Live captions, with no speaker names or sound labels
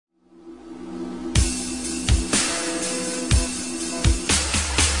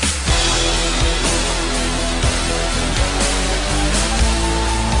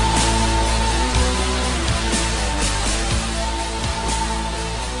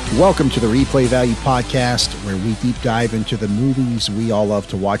Welcome to the Replay Value Podcast, where we deep dive into the movies we all love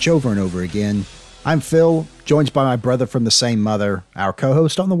to watch over and over again. I'm Phil, joined by my brother from the same mother, our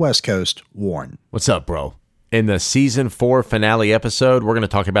co-host on the West Coast, Warren. What's up, bro? In the Season 4 finale episode, we're going to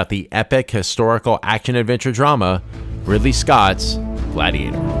talk about the epic historical action-adventure drama, Ridley Scott's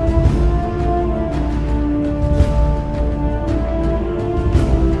Gladiator.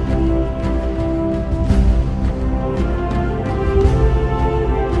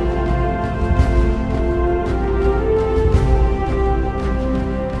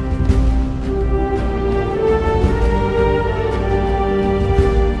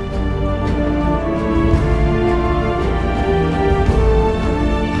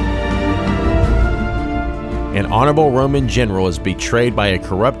 An honorable Roman general is betrayed by a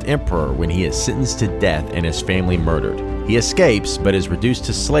corrupt emperor when he is sentenced to death and his family murdered. He escapes, but is reduced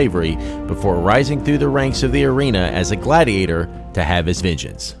to slavery before rising through the ranks of the arena as a gladiator to have his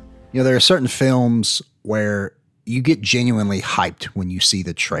vengeance. You know, there are certain films where you get genuinely hyped when you see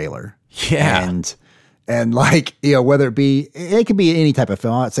the trailer. Yeah. And like, you know, whether it could be any type of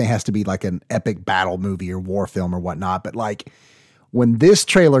film. I'm not saying it has to be like an epic battle movie or war film or whatnot, but like when this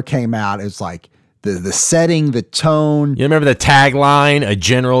trailer came out, it's like, the setting, the tone. You remember the tagline, a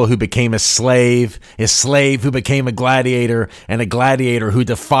general who became a slave who became a gladiator, and a gladiator who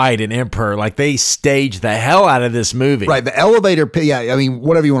defied an emperor. Like, they staged the hell out of this movie. Right, the elevator, yeah, I mean,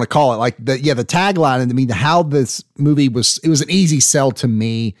 whatever you want to call it. Like, the tagline, and I mean, how this movie it was an easy sell to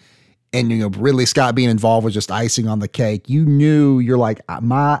me. And, you know, Ridley Scott being involved was just icing on the cake. You knew, you're like,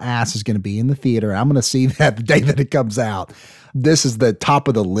 my ass is going to be in the theater. I'm going to see that the day that it comes out. This is the top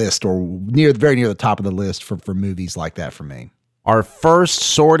of the list, or very near the top of the list for movies like that for me. Our first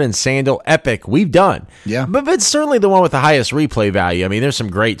sword and sandal epic we've done. Yeah. But it's certainly the one with the highest replay value. I mean, there's some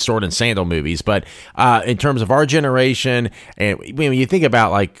great sword and sandal movies, but in terms of our generation, and when you think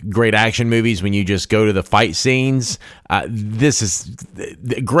about like great action movies, when you just go to the fight scenes, this is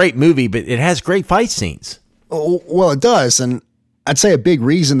a great movie, but it has great fight scenes. Oh, well, it does. And I'd say a big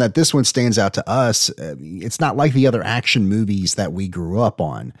reason that this one stands out to us, it's not like the other action movies that we grew up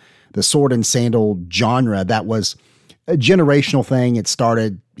on. The sword and sandal genre, that was a generational thing. It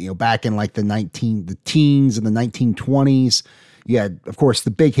started, you know, back in like the teens and the 1920s. You had, of course,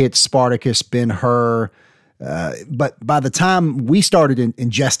 the big hits, Spartacus, Ben-Hur. But by the time we started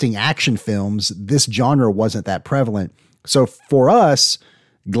ingesting action films, this genre wasn't that prevalent. So for us,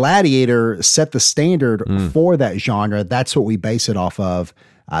 Gladiator set the standard for that genre. That's what we base it off of.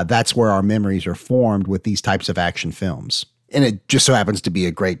 That's where our memories are formed with these types of action films. And it just so happens to be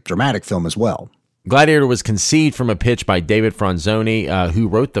a great dramatic film as well. Gladiator was conceived from a pitch by David Franzoni, who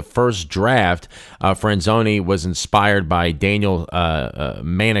wrote the first draft. Franzoni was inspired by Daniel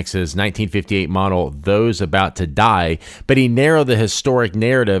Mannix's 1958 model, Those About to Die, but he narrowed the historic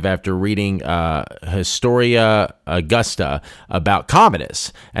narrative after reading Historia Augusta about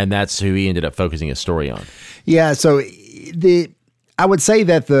Commodus, and that's who he ended up focusing his story on. Yeah, so I would say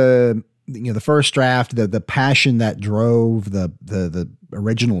that the first draft, the passion that drove the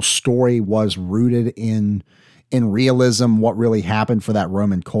original story was rooted in realism, what really happened for that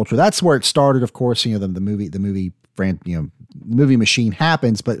Roman culture. That's where it started. Of course, you know, the movie machine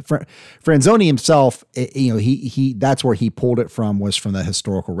happens, but Franzoni himself, you know, he that's where he pulled it from, was from the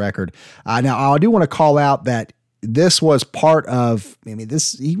historical record. Now I do want to call out that this was part of,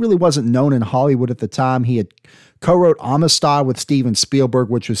 he really wasn't known in Hollywood at the time. He had co-wrote Amistad with Steven Spielberg,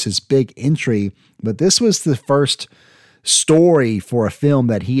 which was his big entry, but this was the first story for a film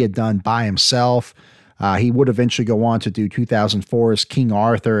that he had done by himself. He would eventually go on to do 2004's King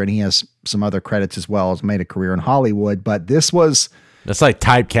Arthur, and he has some other credits as well. Has made a career in Hollywood, but this was... That's like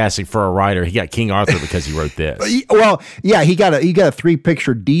typecasting for a writer. He got King Arthur because he wrote this. Well, yeah, he got a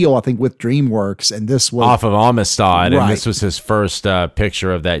 3-picture deal, I think, with DreamWorks, and this was off of Amistad, right. And this was his first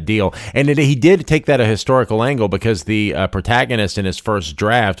picture of that deal. And he did take that a historical angle, because the protagonist in his first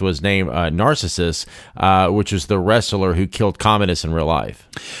draft was named Narcissus, which was the wrestler who killed Commodus in real life.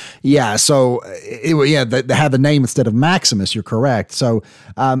 Yeah, so they had the name instead of Maximus. You're correct. So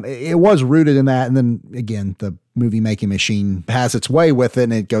it was rooted in that, and then again, the movie making machine has its way with it,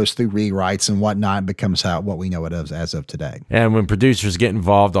 and it goes through rewrites and whatnot, and becomes what we know it as of today. And when producers get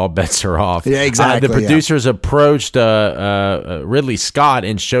involved, all bets are off. Yeah, exactly. The producers approached Ridley Scott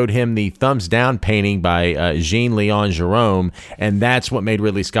and showed him the thumbs down painting by Jean-Léon Gérôme, and that's what made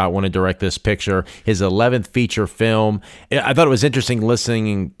Ridley Scott want to direct this picture, his 11th feature film. I thought it was interesting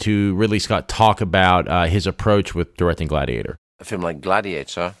listening to Ridley Scott talk about his approach with directing Gladiator. A film like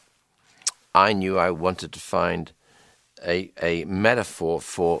Gladiator, I knew I wanted to find a metaphor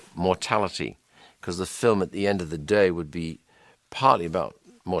for mortality, because the film at the end of the day would be partly about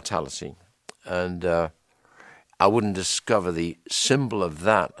mortality. And I wouldn't discover the symbol of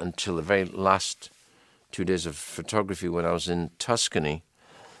that until the very last 2 days of photography when I was in Tuscany.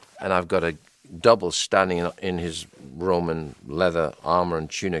 And I've got a double standing in his Roman leather armor and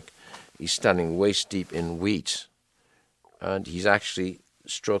tunic. He's standing waist deep in wheat. And he's actually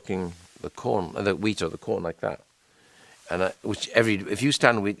stroking the corn, the wheat or the corn like that. And if you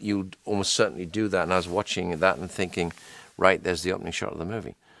stand with, you'd almost certainly do that. And I was watching that and thinking, right, there's the opening shot of the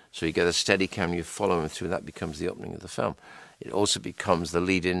movie. So you get a steady camera, you follow him through, that becomes the opening of the film. It also becomes the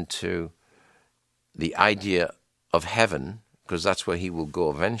lead into the idea of heaven, because that's where he will go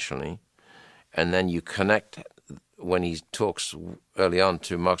eventually. And then you connect when he talks early on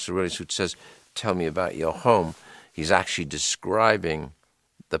to Marcus Aurelius, who says, tell me about your home. He's actually describing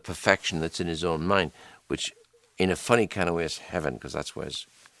the perfection that's in his own mind, which in a funny kind of way is heaven, because that's where his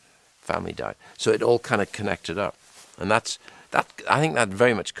family died. So it all kind of connected up. And that I think that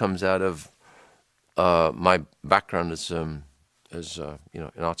very much comes out of my background as in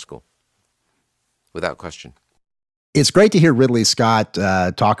art school, without question. It's great to hear Ridley Scott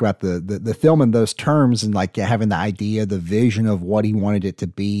talk about the film in those terms and like having the idea, the vision of what he wanted it to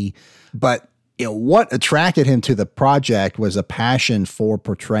be. But what attracted him to the project was a passion for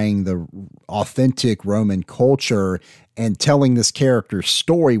portraying the authentic Roman culture and telling this character's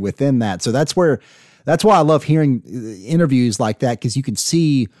story within that. So that's why I love hearing interviews like that, because you can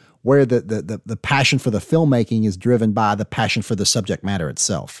see where the passion for the filmmaking is driven by the passion for the subject matter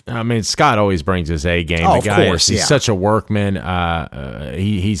itself. I mean, Scott always brings his A game. Oh, the guy of course, he's such a workman.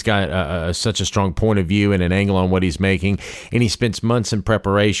 He's got such a strong point of view and an angle on what he's making, and he spends months in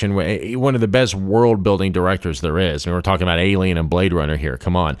preparation. One of the best world building directors there is. I mean, we're talking about Alien and Blade Runner here.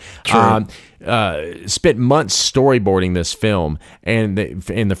 Come on. True. Spent months storyboarding this film and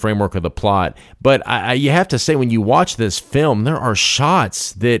in the framework of the plot. But you have to say, when you watch this film, there are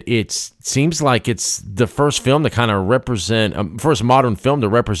shots that it seems like it's the first film to kind of represent, first modern film to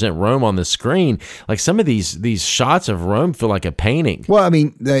represent Rome on the screen. Like some of these shots of Rome feel like a painting. Well, I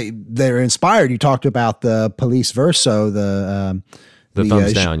mean, they're inspired. You talked about the Police Verso, the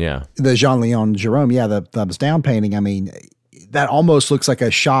thumbs down, yeah. The Jean-Léon Gérôme, yeah, the thumbs down painting. I mean, that almost looks like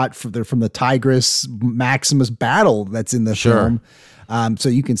a shot from the Tigris Maximus battle that's in the film. So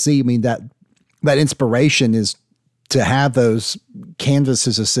you can see, I mean, that inspiration is to have those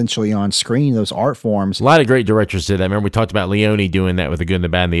canvases essentially on screen, those art forms. A lot of great directors did that. Remember, we talked about Leone doing that with The Good, the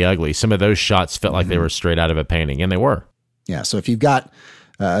Bad, and the Ugly. Some of those shots felt like they were straight out of a painting, and they were. Yeah, so if you've got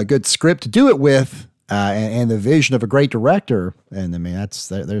a good script to do it with and the vision of a great director, and I mean,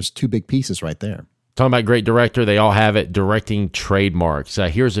 there's two big pieces right there. Talking about great director, they all have it. Directing trademarks.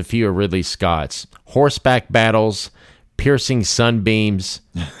 Here's a few of Ridley Scott's: horseback battles, piercing sunbeams,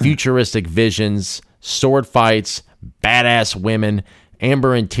 futuristic visions, sword fights, badass women,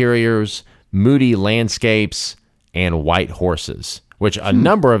 amber interiors, moody landscapes, and white horses, which a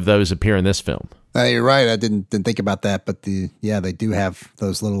number of those appear in this film. You're right. I didn't think about that, but they do have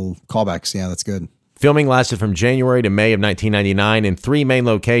those little callbacks. Yeah, that's good. Filming lasted from January to May of 1999 in 3 main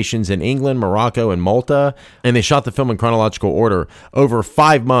locations in England, Morocco, and Malta, and they shot the film in chronological order over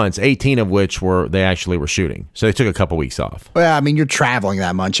 5 months, 18 of which they actually were shooting. So they took a couple weeks off. Well, I mean, you're traveling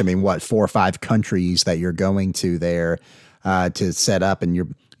that much. I mean, 4 or 5 countries that you're going to there to set up, and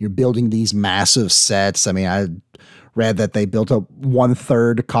you're building these massive sets. I mean, I read that they built a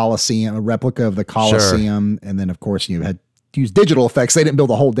 1/3 Colosseum, a replica of the Colosseum, and then, of course, you had use digital effects. They didn't build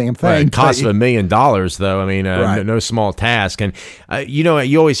the whole damn thing. Right. It cost $1 million, though. I mean, no small task. And,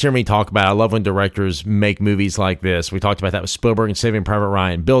 you always hear me talk about, I love when directors make movies like this. We talked about that with Spielberg and Saving Private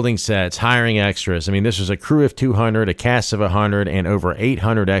Ryan, building sets, hiring extras. I mean, this was a crew of 200, a cast of 100, and over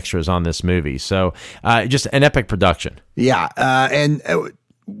 800 extras on this movie. So just an epic production. Yeah. And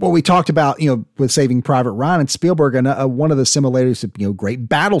what we talked about, with Saving Private Ryan and Spielberg, and one of the similarities of, great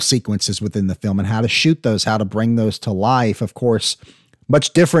battle sequences within the film and how to shoot those, how to bring those to life. Of course,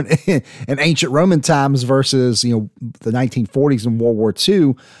 much different in ancient Roman times versus, the 1940s and World War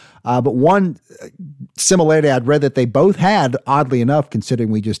II. But one similarity I'd read that they both had, oddly enough,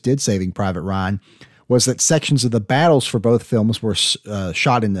 considering we just did Saving Private Ryan, was that sections of the battles for both films were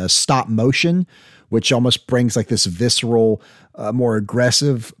shot in stop motion, which almost brings like this visceral, more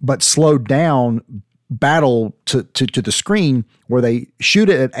aggressive, but slowed down battle to the screen, where they shoot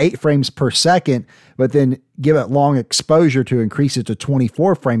it at 8 frames per second, but then give it long exposure to increase it to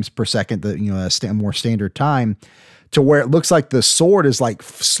 24 frames per second, a more standard time, to where it looks like the sword is like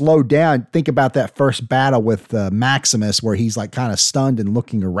slowed down. Think about that first battle with Maximus, where he's like kind of stunned and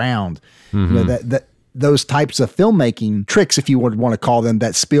looking around. Mm-hmm. Those types of filmmaking tricks, if you would want to call them,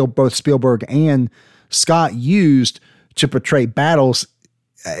 that both Spielberg and Scott used to portray battles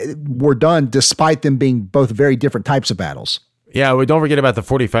were done despite them being both very different types of battles. Yeah, well, don't forget about the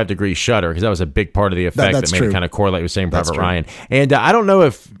 45-degree shutter, because that was a big part of the effect that made true. it kind of correlate with Saving Private Ryan. And I don't know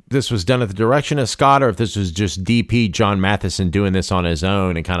if this was done at the direction of Scott or if this was just DP John Matheson doing this on his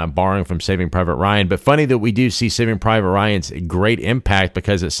own and kind of borrowing from Saving Private Ryan. But funny that we do see Saving Private Ryan's great impact,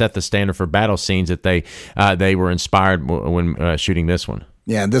 because it set the standard for battle scenes that they were inspired when shooting this one.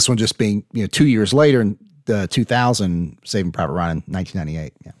 Yeah, and this one just being 2 years later in 2000, Saving Private Ryan in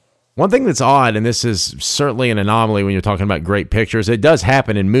 1998. Yeah. One thing that's odd, and this is certainly an anomaly when you're talking about great pictures, it does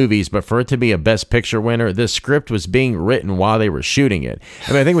happen in movies, but for it to be a Best Picture winner, this script was being written while they were shooting it.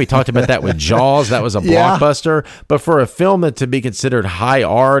 I mean, I think we talked about that with Jaws. That was a blockbuster. But for a film that to be considered high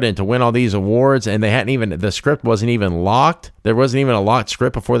art and to win all these awards, and the script wasn't even locked. There wasn't even a locked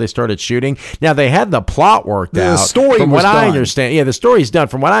script before they started shooting. Now, they had the plot worked out. The story from was what I done. understand. Yeah, the story's done.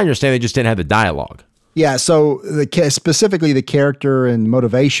 From what I understand, they just didn't have the dialogue. Yeah, so specifically the character and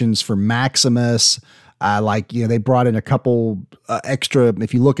motivations for Maximus, they brought in a couple extra.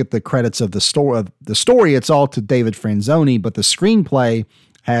 If you look at the credits of the story, it's all to David Franzoni, but the screenplay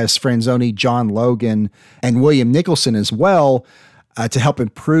has Franzoni, John Logan, and William Nicholson as well to help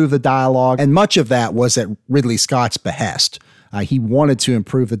improve the dialogue. And much of that was at Ridley Scott's behest. He wanted to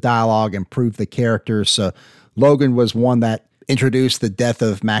improve the dialogue, improve the characters. So Logan was one that introduced the death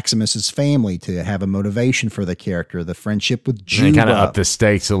of Maximus's family to have a motivation for the character, the friendship with Juba. And kind of up the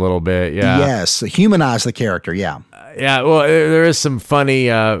stakes a little bit, yeah. Yes, humanize the character, yeah. Yeah, well, there is some funny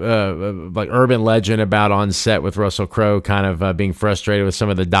like urban legend about on set with Russell Crowe kind of being frustrated with some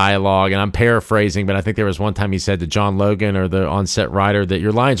of the dialogue, and I'm paraphrasing, but I think there was one time he said to John Logan, or the on-set writer, that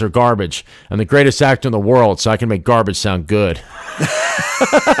your lines are garbage. I'm the greatest actor in the world, so I can make garbage sound good.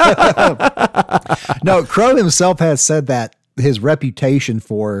 No, Crowe himself has said that his reputation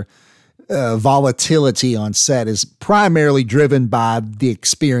for volatility on set is primarily driven by the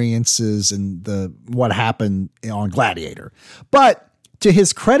experiences and what happened on Gladiator. But to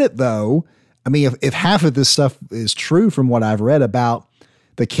his credit, though, I mean, if half of this stuff is true from what I've read about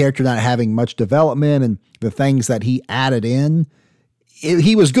the character not having much development and the things that he added in,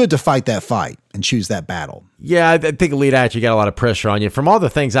 he was good to fight that fight and choose that battle. Yeah, I think a lead actor, you got a lot of pressure on you. From all the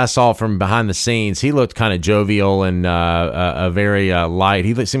things I saw from behind the scenes, he looked kind of jovial and a very light.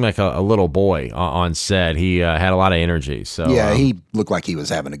 He seemed like a little boy on set. He had a lot of energy. So yeah, he looked like he was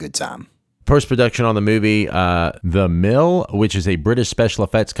having a good time. Post-production on the movie, The Mill, which is a British special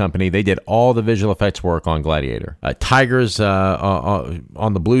effects company, they did all the visual effects work on Gladiator. Tigers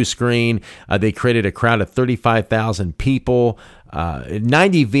on the blue screen. They created a crowd of 35,000 people.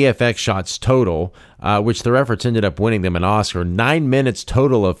 90 VFX shots total, which their efforts ended up winning them an Oscar. 9 minutes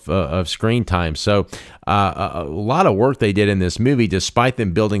total of screen time. So a lot of work they did in this movie, despite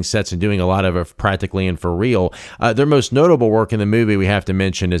them building sets and doing a lot of it practically and for real. Their most notable work in the movie, we have to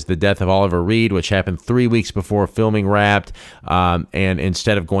mention, is the death of Oliver Reed, which happened 3 weeks before filming wrapped. And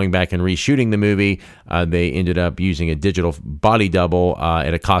instead of going back and reshooting the movie, they ended up using a digital body double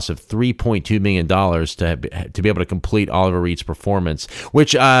at a cost of $3.2 million to be able to complete Oliver Reed's performance,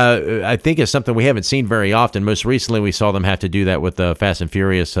 which I think is something we haven't seen very often. Most recently, we saw them have to do that with the Fast and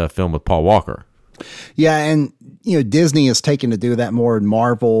Furious film with Paul Walker. Yeah, and Disney has taken to do that more in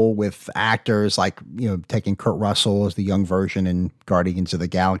Marvel with actors like taking Kurt Russell as the young version in Guardians of the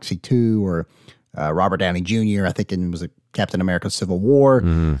Galaxy 2, or Robert Downey Jr. I think was it Captain America: Civil War.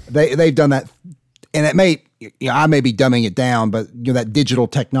 Mm-hmm. They've done that, and it may I may be dumbing it down, but that digital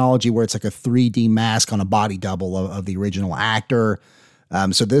technology where it's like a 3D mask on a body double of the original actor.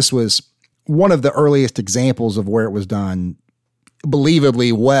 So this was one of the earliest examples of where it was done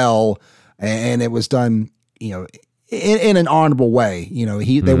believably well. And it was done, in an honorable way.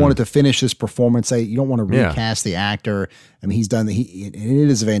 They wanted to finish this performance. You don't want to recast the actor. I mean, it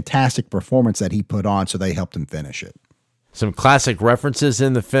is a fantastic performance that he put on, so they helped him finish it. Some classic references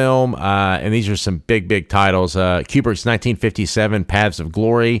in the film, and these are some big titles. Kubrick's 1957, Paths of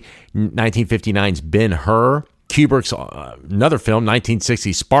Glory, 1959's Ben-Hur, Kubrick's another film,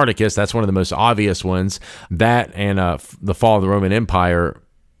 1960, Spartacus. That's one of the most obvious ones. That and The Fall of the Roman Empire.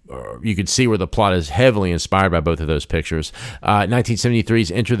 You could see where the plot is heavily inspired by both of those pictures. 1973's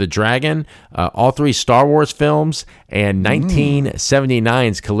Enter the Dragon, all three Star Wars films, and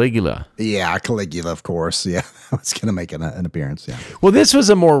 1979's Caligula. Yeah, Caligula, of course. Yeah, it's going to make an appearance. Yeah. Well, this was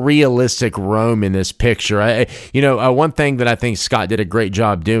a more realistic Rome in this picture. One thing that I think Scott did a great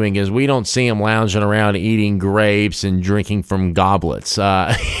job doing is we don't see him lounging around eating grapes and drinking from goblets.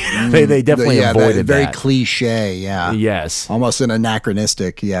 They definitely avoided that. Very that. Cliche. Yeah. Yes. Almost an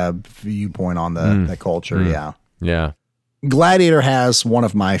anachronistic. Yeah. Viewpoint on the culture. Yeah. Gladiator has one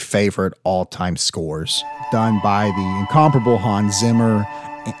of my favorite all-time scores, done by the incomparable Hans Zimmer,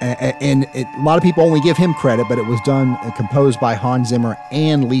 And a lot of people only give him credit, but it was done composed by Hans Zimmer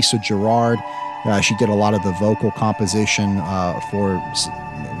and Lisa Gerrard. She did a lot of the vocal composition for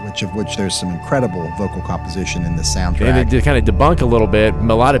which there's some incredible vocal composition in the soundtrack. And to kind of debunk a little bit,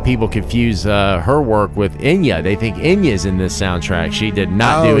 a lot of people confuse her work with Enya. They think Enya's in this soundtrack. She did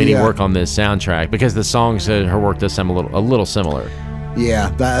not do any work on this soundtrack because the songs, her work does sound a little similar. Yeah,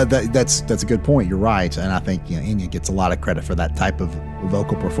 that's a good point. You're right, and I think Enya gets a lot of credit for that type of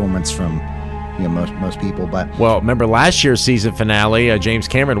vocal performance from most people. But well, remember last year's season finale, James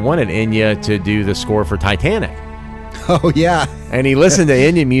Cameron wanted Enya to do the score for Titanic. Oh yeah, and he listened to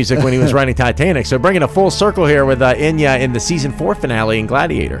Enya music when he was writing Titanic. So bringing a full circle here with Enya in the season 4 finale in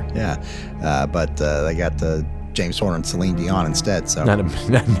Gladiator. Yeah, but they got James Horner and Celine Dion instead. So I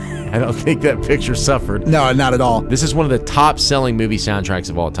don't think that picture suffered. No, not at all. This is one of the top-selling movie soundtracks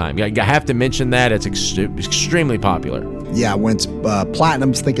of all time. You have to mention that. It's extremely popular. Yeah, went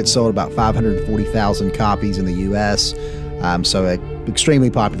platinum. I think it sold about 540,000 copies in the U.S., so extremely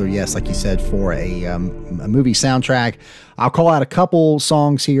popular, yes, like you said, for a movie soundtrack. I'll call out a couple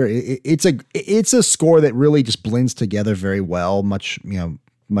songs here. It's a score that really just blends together very well, much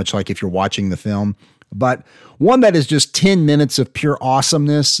like if you're watching the film. But one that is just 10 minutes of pure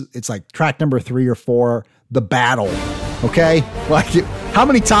awesomeness. It's like track number 3 or 4, The Battle. Okay? Like, how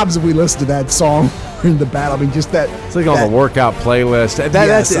many times have we listened to that song in The Battle? I mean, just that. It's like on the workout playlist.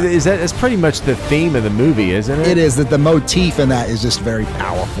 That's pretty much the theme of the movie, isn't it? It is. That the motif in that is just very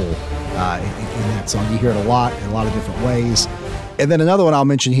powerful in that song. You hear it a lot in a lot of different ways. And then another one I'll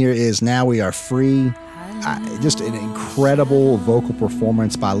mention here is Now We Are Free. Just an incredible vocal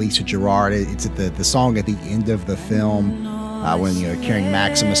performance by Lisa Gerrard. It's at the song at the end of the film when carrying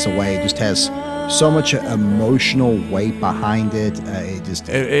Maximus away. It just has so much emotional weight behind it.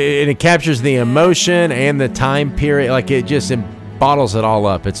 It captures the emotion and the time period. Like it just bottles it all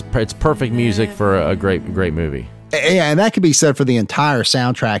up. It's perfect music for a great movie. Yeah, and that could be said for the entire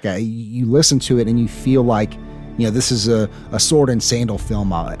soundtrack. You listen to it and you feel like, this is a sword and sandal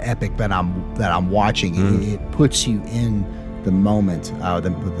film, epic that I'm watching. It puts you in the moment.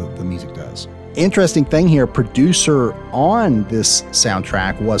 The music does. Interesting thing here, producer on this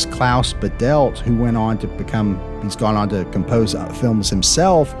soundtrack was Klaus Badelt, who he's gone on to compose films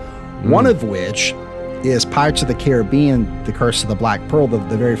himself, one of which is Pirates of the Caribbean, The Curse of the Black Pearl, the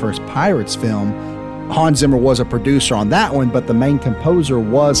very first Pirates film. Hans Zimmer was a producer on that one, but the main composer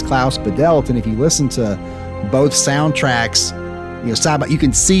was Klaus Badelt, and if you listen to both soundtracks, you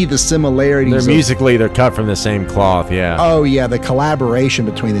can see the similarities. They're cut from the same cloth, yeah. Oh yeah, the collaboration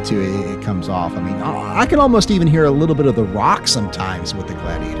between the two, it comes off. I mean, I can almost even hear a little bit of The Rock sometimes with the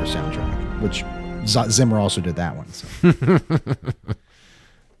Gladiator soundtrack, which Zimmer also did that one. So.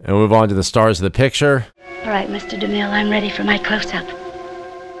 And we'll move on to the stars of the picture. All right, Mr. DeMille, I'm ready for my close-up.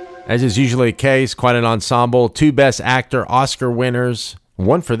 As is usually the case, quite an ensemble. 2 Best Actor Oscar winners.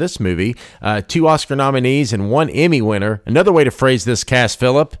 1 for this movie, 2 Oscar nominees, and 1 Emmy winner. Another way to phrase this cast,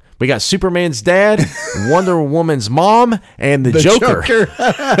 Philip, we got Superman's dad, Wonder Woman's mom, and the Joker.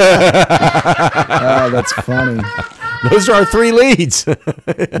 Oh, that's funny. Those are our 3 leads.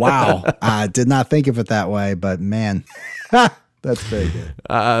 Wow. I did not think of it that way, but man, that's very good.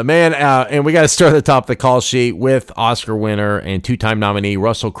 And we got to start at the top of the call sheet with Oscar winner and 2-time nominee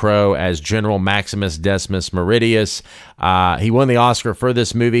Russell Crowe as General Maximus Decimus Meridius. He won the Oscar for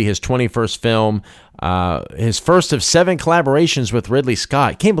this movie, his 21st film, his first of 7 collaborations with Ridley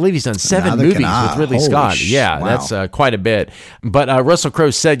Scott. Can't believe he's done 7 movies with Ridley Scott. Yeah, wow. That's quite a bit. But Russell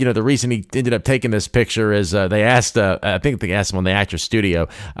Crowe said, the reason he ended up taking this picture is they asked, I think they asked him on the Actors Studio,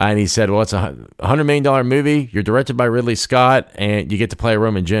 and he said, well, it's a $100 million movie. You're directed by Ridley Scott, and you get to play a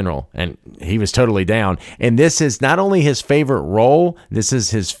Roman general. And he was totally down. And this is not only his favorite role, this is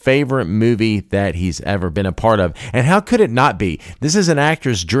his favorite movie that he's ever been a part of. And how could it not be? This is an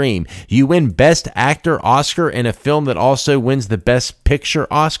actor's dream. You win Best Actor Oscar in a film that also wins the Best Picture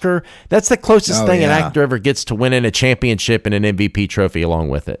Oscar. That's the closest thing an actor ever gets to winning a championship and an MVP trophy along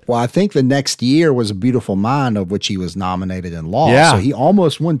with it. Well, I think the next year was A Beautiful Mind, of which he was nominated and lost. Yeah. So he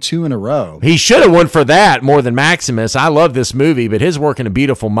almost won 2 in a row. He should have won for that more than Maximus. I love this movie, but his work in A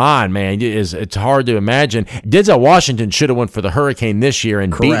Beautiful Mind, man, it's hard to imagine. Denzel Washington should have won for The Hurricane this year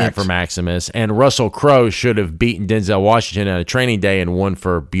and beaten it for Maximus, and Russell Crowe should have beaten Denzel Washington at a Training Day and won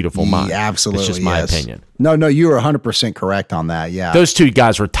for Beautiful Mind. Yeah, absolutely. It's just my opinion. No, you were 100% correct on that. Yeah, those 2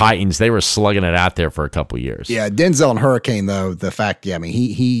 guys were titans. They were slugging it out there for a couple years. Yeah, Denzel and Hurricane, though, the fact,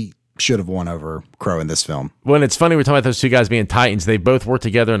 he should have won over Crowe in this film. When it's funny, we're talking about those 2 guys being titans. They both worked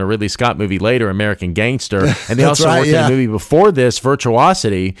together in a Ridley Scott movie later, American Gangster, and they also worked in a movie before this,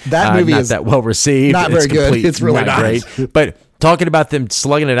 Virtuosity. That movie not is that well received. Not very good. It's really not great. But talking about them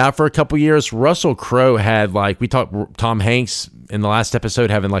slugging it out for a couple years, Russell Crowe had, like, we talked Tom Hanks in the last episode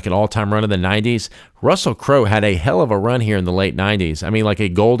having like an all-time run in the 90s. Russell Crowe had a hell of a run here in the late 90s. I mean, like a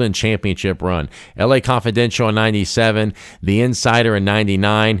golden championship run. LA Confidential in 97, The Insider in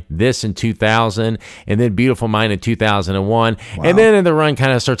 99, this in 2000, and then Beautiful Mind in 2001. Wow. And then the run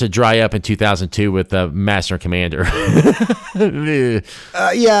kind of starts to dry up in 2002 with Master and Commander.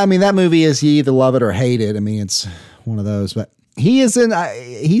 Yeah, I mean, that movie is, you either love it or hate it. I mean, it's one of those, but he's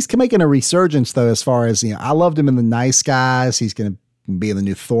making a resurgence though, as far as, I loved him in The Nice Guys. He's going to be in the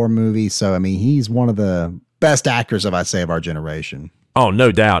new Thor movie. So, I mean, he's one of the best actors, of our generation. Oh,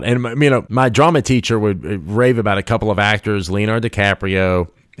 no doubt. And, my drama teacher would rave about a couple of actors, Leonardo DiCaprio,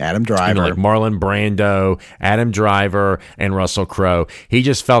 Adam Driver, like Marlon Brando, Adam Driver, and Russell Crowe. He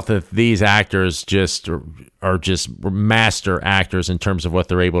just felt that these actors are just master actors in terms of what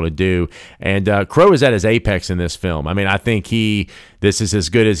they're able to do. And Crowe is at his apex in this film. I mean, I think this is as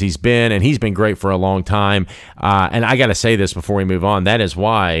good as he's been, and he's been great for a long time. And I got to say this before we move on. That is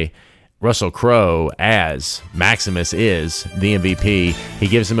why Russell Crowe as Maximus is the MVP. He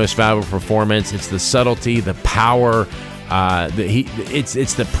gives the most valuable performance. It's the subtlety, the power.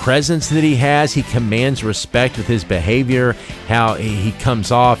 It's the presence that he has. He commands respect with his behavior, how he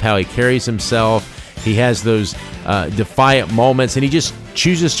comes off, how he carries himself. He has those defiant moments, and he just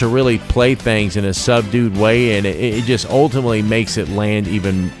chooses to really play things in a subdued way, and it just ultimately makes it land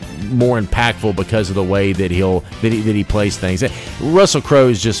even more impactful because of the way that he plays things. Russell Crowe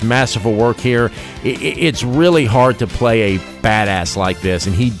is just masterful work here. It's really hard to play a badass like this,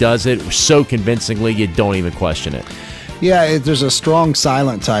 and he does it so convincingly you don't even question it. Yeah, there's a strong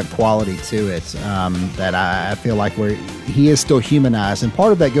silent type quality to it that I feel like he is still humanized. And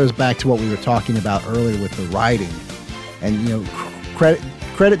part of that goes back to what we were talking about earlier with the writing. And,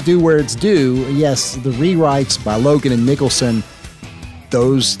 credit due where it's due. Yes, the rewrites by Logan and Nicholson,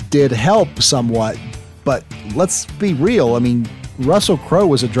 those did help somewhat. But let's be real. I mean, Russell Crowe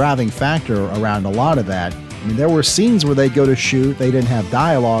was a driving factor around a lot of that. I mean, there were scenes where they'd go to shoot, they didn't have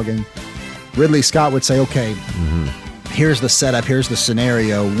dialogue, and Ridley Scott would say, okay, here's the setup, here's the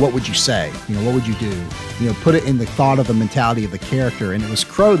scenario, what would you say? What would you do? Put it in the thought of the mentality of the character. And it was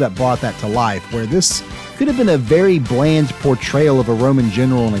Crowe that brought that to life, where this could have been a very bland portrayal of a Roman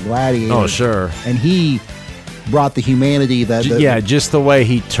general and a gladiator. Oh, sure. And he brought the humanity just the way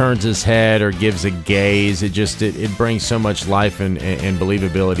he turns his head or gives a gaze, it brings so much life and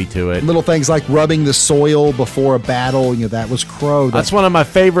believability to it. Little things like rubbing the soil before a battle, that was Crowe. That's one of my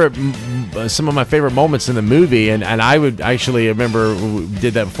favorite moments in the movie, and I would actually remember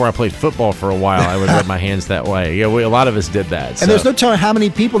did that before I played football for a while. I would rub my hands that way. Yeah, a lot of us did that. And there's no telling how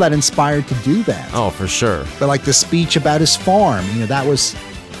many people that inspired to do that. Oh, for sure. But like the speech about his farm, that was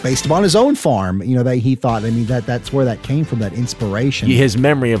based upon his own farm, that he thought, that's where that came from, that inspiration. His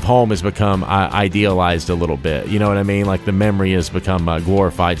memory of home has become idealized a little bit. You know what I mean? Like the memory has become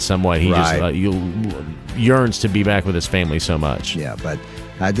glorified somewhat. He just yearns to be back with his family so much. Yeah, but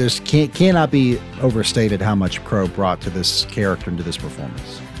just cannot be overstated how much Crowe brought to this character and to this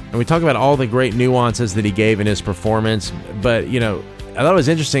performance. And we talk about all the great nuances that he gave in his performance, but, I thought it was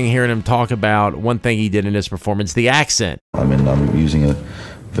interesting hearing him talk about one thing he did in his performance, the accent. I mean, I'm using a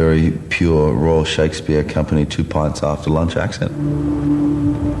very pure Royal Shakespeare Company 2 pints after lunch accent.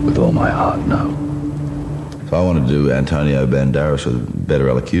 With all my heart, no. So I wanted to do Antonio Banderas with better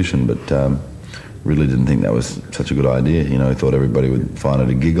elocution, but really didn't think that was such a good idea. He thought everybody would find it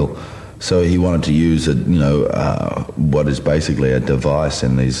a giggle. So he wanted to use what is basically a device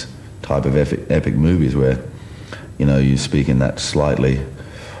in these type of epic movies where, you speak in that slightly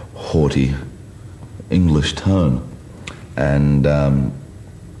haughty English tone. And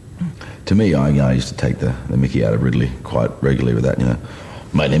to me, I used to take the mickey out of Ridley quite regularly with that,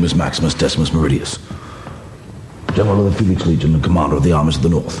 My name is Maximus Decimus Meridius, General of the Felix Legion and Commander of the Armies of the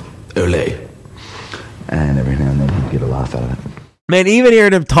North. Ole. And every now and then he'd get a laugh out of it. Man, even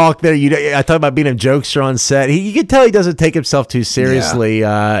hearing him talk there, I talk about being a jokester on set. You can tell he doesn't take himself too seriously.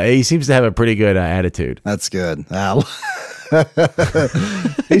 Yeah. He seems to have a pretty good attitude. That's good.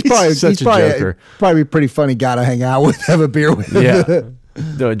 He's a joker. Probably a pretty funny guy to hang out with, have a beer with. Yeah.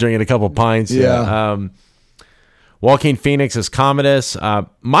 Drinking a couple pints. Yeah. Joaquin Phoenix as Commodus.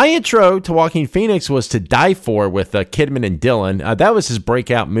 My intro to Joaquin Phoenix was To Die For with Kidman and Dillon. That was his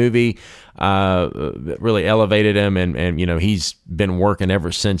breakout movie. really elevated him, and he's been working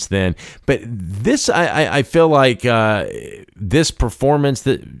ever since then. But this, I feel like this performance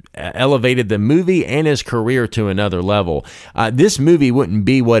that elevated the movie and his career to another level. This movie wouldn't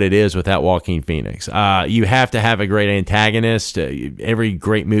be what it is without Joaquin Phoenix. You have to have a great antagonist. Every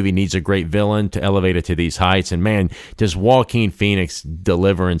great movie needs a great villain to elevate it to these heights. And man, does Joaquin Phoenix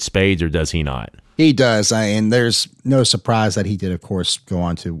deliver in spades, or does he not? He does, and there's no surprise that he did, of course, go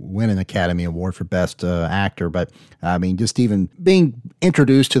on to win an Academy Award for Best Actor. But I mean, just even being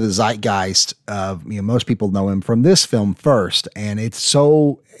introduced to the zeitgeist of, most people know him from this film first, and it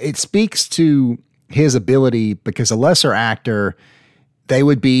speaks to his ability, because a lesser actor, they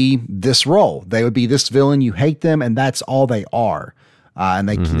would be this role, they would be this villain. You hate them, and that's all they are, and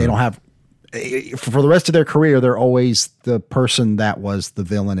they don't have. For the rest of their career, they're always the person that was the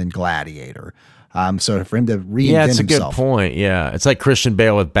villain in Gladiator. So for him to reinvent himself. Yeah, it's a good point. Yeah, it's like Christian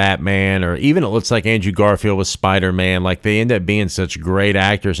Bale with Batman, or even it looks like Andrew Garfield with Spider-Man. Like, they end up being such great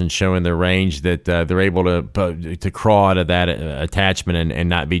actors and showing their range that they're able to crawl out of that attachment and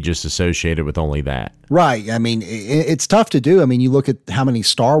not be just associated with only that. Right. I mean, it's tough to do. I mean, you look at how many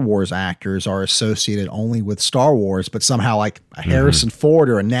Star Wars actors are associated only with Star Wars, but somehow like a Harrison Ford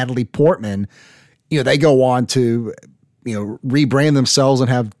or a Natalie Portman, they go on to rebrand themselves and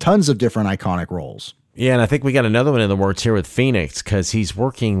have tons of different iconic roles. Yeah, and I think we got another one in the works here with Phoenix, because he's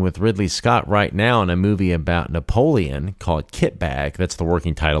working with Ridley Scott right now in a movie about Napoleon called Kitbag. That's the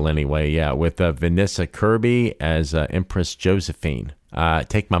working title anyway, yeah, with Vanessa Kirby as Empress Josephine.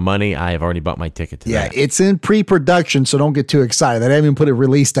 Take my money. I have already bought my ticket to that. Yeah, it's in pre-production, so don't get too excited. They haven't even put a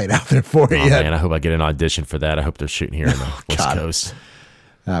release date out there for it yet. Man, I hope I get an audition for that. I hope they're shooting here in the West Coast.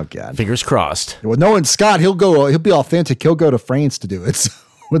 Oh, God. Fingers crossed. Well, knowing Scott, he'll be authentic. He'll go to France to do it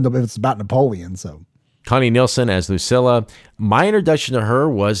when it's about Napoleon. So Connie Nielsen as Lucilla. My introduction to her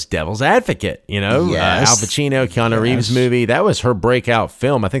was Devil's Advocate, Yes. Al Pacino, Keanu Reeves movie. That was her breakout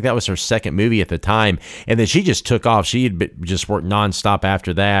film. I think that was her second movie at the time. And then she just took off. She had just worked nonstop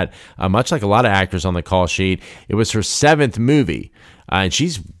after that, much like a lot of actors on the call sheet. It was her seventh movie, and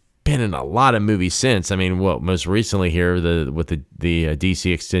she's been in a lot of movies since. I mean, most recently here with the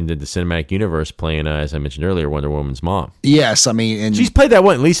DC extended the cinematic universe, playing as I mentioned earlier, Wonder Woman's mom. Yes, I mean, and she's played that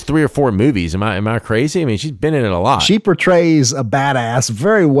at least 3 or 4 movies. Am I crazy? I mean, she's been in it a lot. She portrays a badass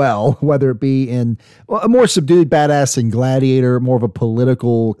very well, whether it be in a more subdued badass in Gladiator, more of a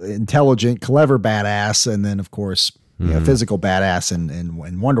political, intelligent, clever badass, and then of course physical badass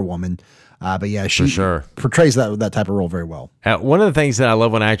in Wonder Woman. But yeah, she portrays that type of role very well. One of the things that I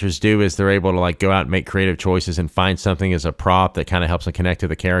love when actors do is they're able to like go out and make creative choices and find something as a prop that kind of helps them connect to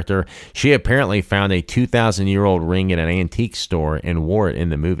the character. She apparently found a 2,000-year-old ring in an antique store and wore it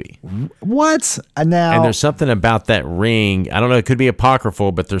in the movie. What? And there's something about that ring. I don't know. It could be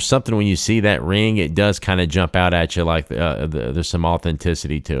apocryphal, but there's something when you see that ring, it does kind of jump out at you like there's some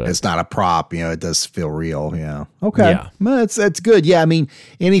authenticity to it. It's not a prop. It does feel real. Yeah. Okay. Yeah. Well, that's good. Yeah. I mean,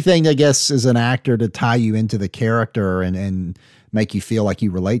 anything, I guess, as an actor to tie you into the character and make you feel like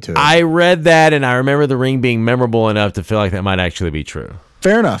you relate to it. I read that, and I remember the ring being memorable enough to feel like that might actually be true.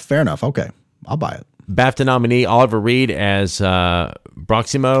 Fair enough. Okay. I'll buy it. BAFTA nominee Oliver Reed as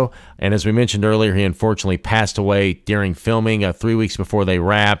Proximo, and as we mentioned earlier, he unfortunately passed away during filming 3 weeks before they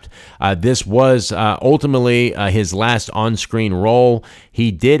wrapped. This was ultimately his last on-screen role.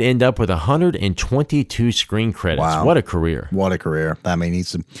 He did end up with 122 screen credits. Wow. What a career. What a career. I mean,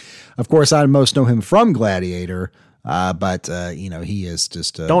 of course, I most know him from Gladiator, but he is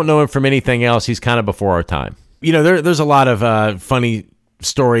just... Don't know him from anything else. He's kind of before our time. There's a lot of funny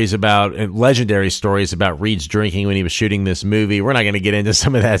legendary stories about Reed's drinking when he was shooting this movie. We're not going to get into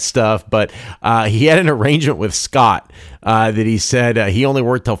some of that stuff, but he had an arrangement with Scott that he said he only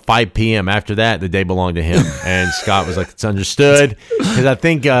worked till 5 p.m. After that, the day belonged to him. And Scott was like, it's understood. Because I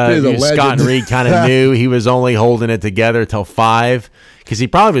think Scott and Reed kind of knew he was only holding it together till 5. Because he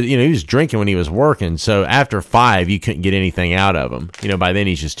probably was, he was drinking when he was working. So after 5, you couldn't get anything out of him. By then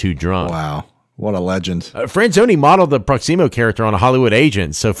he's just too drunk. Wow. What a legend. Franzoni modeled the Proximo character on a Hollywood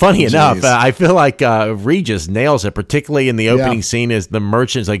Agent. So funny enough, I feel like Reed just nails it, particularly in the opening scene as the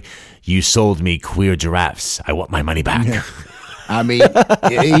merchant's like, you sold me queer giraffes. I want my money back. Yeah. I mean,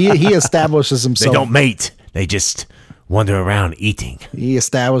 he establishes himself. They don't mate. They just wander around eating. He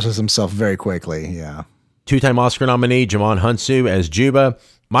establishes himself very quickly, yeah. 2-time Oscar nominee Djimon Hounsou as Juba.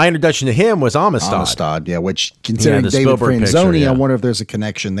 My introduction to him was Amistad. Amistad, yeah, which considering David Franzoni, I wonder if there's a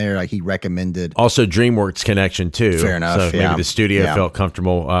connection there. Like he recommended. Also DreamWorks connection too. Fair enough. So maybe the studio felt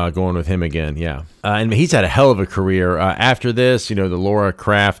comfortable going with him again. Yeah, and he's had a hell of a career. After this, the Laura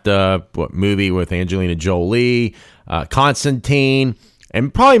Croft movie with Angelina Jolie, Constantine.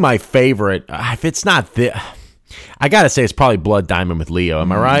 And probably my favorite, if it's not the, I got to say it's probably Blood Diamond with Leo.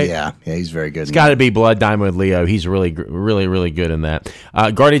 Am I right? Yeah, he's very good. It's got to be Blood Diamond with Leo. He's really, really, really good in that.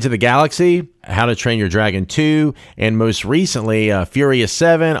 Guardians of the Galaxy, How to Train Your Dragon 2, and most recently, Furious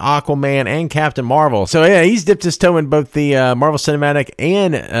 7, Aquaman, and Captain Marvel. So, yeah, he's dipped his toe in both the Marvel Cinematic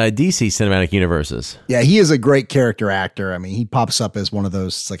and DC Cinematic universes. Yeah, he is a great character actor. I mean, he pops up as one of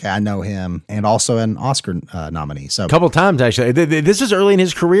those, it's like, I know him, and also an Oscar nominee. So a couple times, actually. This is early in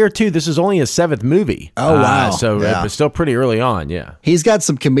his career, too. This is only his 7th movie. Oh, wow. But still pretty early on, yeah. He's got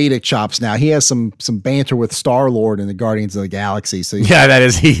some comedic chops now. He has some banter with Star-Lord in the Guardians of the Galaxy. So yeah,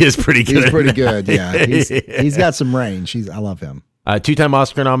 he is pretty good. He's pretty good, yeah. He's got some range. I love him. Two-time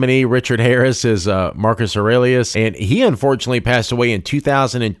Oscar nominee Richard Harris is Marcus Aurelius, and he unfortunately passed away in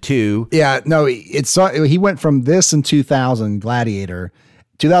 2002. Yeah, no, he went from this in 2000, Gladiator,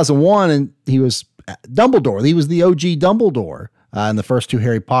 2001, and he was Dumbledore. He was the OG Dumbledore in the first 2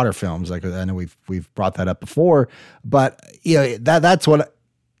 Harry Potter films. Like I know we've brought that up before, but that's what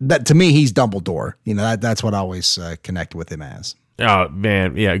that to me he's Dumbledore. That's what I always connect with him as. Oh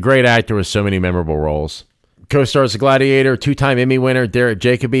man, yeah, great actor with so many memorable roles. Co-stars the Gladiator, 2-time Emmy winner Derek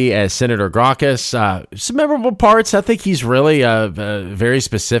Jacobi as Senator Gracchus. Some memorable parts. I think he's really very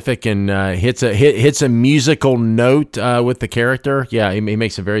specific and hits a musical note with the character. Yeah, he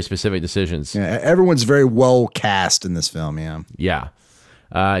makes some very specific decisions. Yeah, everyone's very well cast in this film. Yeah.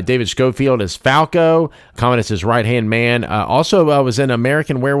 David Schofield as Falco, Commodus' right-hand man. Also was in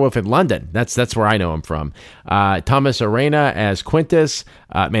American Werewolf in London. That's where I know him from. Thomas Arena as Quintus.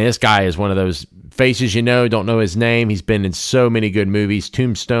 Man, this guy is one of those faces don't know his name. He's been in so many good movies.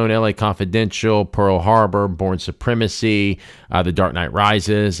 Tombstone, LA Confidential, Pearl Harbor, Born Supremacy, The Dark Knight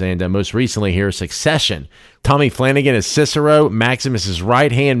Rises, and most recently here, Succession. Tommy Flanagan as Cicero, Maximus's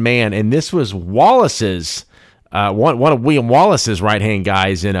right-hand man, and this was Wallace's one of William Wallace's right-hand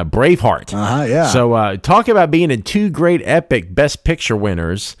guys in Braveheart. Yeah. So talk about being in 2 great epic Best Picture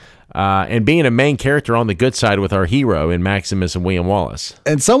winners and being a main character on the good side with our hero in Maximus and William Wallace.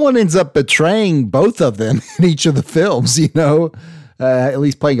 And someone ends up betraying both of them in each of the films, at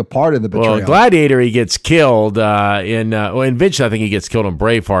least playing a part in the betrayal. Well, Gladiator, he gets killed in Vengeance. I think he gets killed in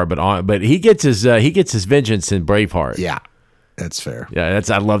Braveheart, but he gets his vengeance in Braveheart. Yeah, that's fair. Yeah,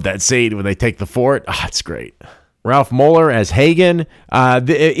 I love that scene when they take the fort. It's great. Ralph Moeller as Hagen.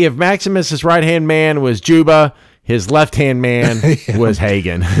 If Maximus's right-hand man was Juba, his left-hand man was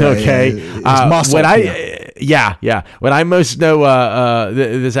Hagen. Okay. Muscle. What I most know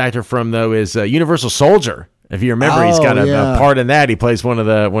this actor from, though, is Universal Soldier. If you remember, he's got a part in that. He plays one of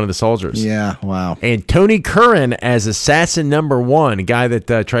the soldiers. Yeah, wow. And Tony Curran as Assassin Number 1, a guy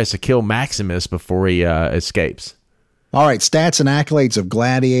that tries to kill Maximus before he escapes. All right, stats and accolades of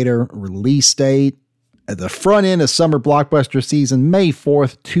Gladiator, release date. At the front end of summer blockbuster season, May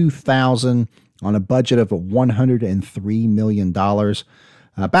 4th, 2000, on a budget of $103 million.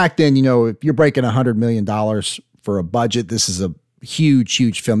 Back then, if you're breaking $100 million for a budget, this is a huge,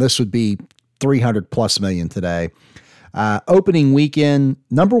 huge film. This would be 300 plus million today. Opening weekend,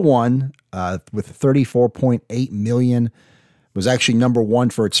 number 1 with 34.8 million. Was actually number 1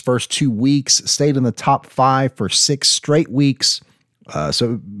 for its first 2 weeks. Stayed in the top 5 for 6 straight weeks.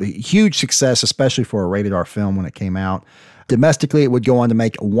 So huge success, especially for a rated R film when it came out. Domestically, it would go on to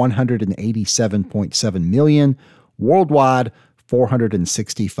make 187.7 million. Worldwide,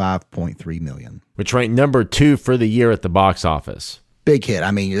 465.3 million. Which ranked number 2 for the year at the box office. Big hit.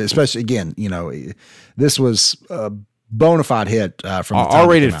 I mean, especially again, this was a bona fide hit from the time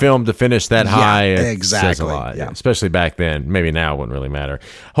R-rated film to finish that high. Exactly. Says a lot, yeah. Especially back then. Maybe now it wouldn't really matter.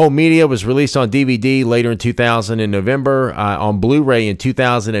 Home Media was released on DVD later in 2000 in November, on Blu-ray in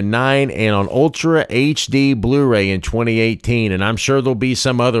 2009, and on Ultra HD Blu-ray in 2018. And I'm sure there'll be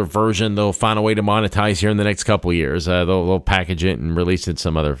some other version they'll find a way to monetize here in the next couple of years. They'll package it and release it in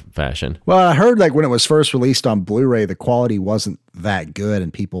some other fashion. Well, I heard when it was first released on Blu-ray, the quality wasn't that good,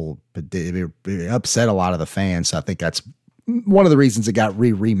 and people upset a lot of the fans. So I think that's one of the reasons it got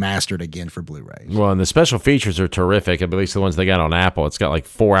remastered again for Blu-ray. Well, and the special features are terrific. At least the ones they got on Apple. It's got like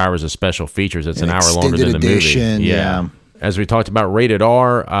 4 hours of special features. It's an hour longer than the movie. Yeah. As we talked about, rated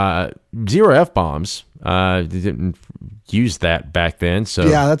R, 0 F-bombs. They didn't use that back then. So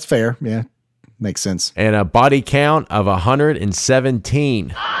yeah, that's fair. Yeah, makes sense. And a body count of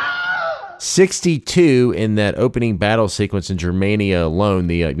 117. 62 in that opening battle sequence in Germania alone,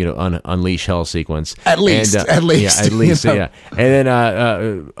 the Unleash Hell sequence. At least. Yeah, at least. Yeah. And then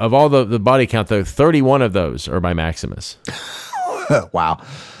of all the body count, though, 31 of those are by Maximus. Wow.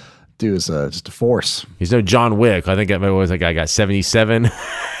 Dude is just a force. He's no John Wick. I think that guy got 77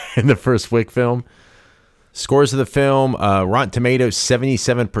 in the first Wick film. Scores of the film, Rotten Tomatoes,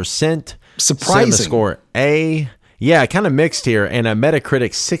 77%. Surprising. Cinema score A. Yeah, kind of mixed here. And a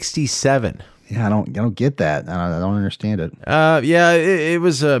Metacritic, 67. Yeah, I don't get that. I don't understand it. Yeah, it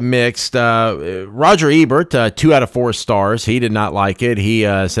was mixed. Roger Ebert, 2 out of 4 stars. He did not like it. He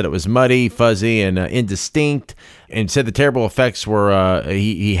said it was muddy, fuzzy, and indistinct, and said the terrible effects were,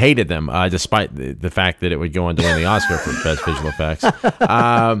 he hated them, despite the fact that it would go on to win the Oscar for Best Visual Effects.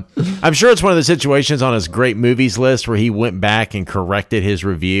 I'm sure it's one of the situations on his great movies list where he went back and corrected his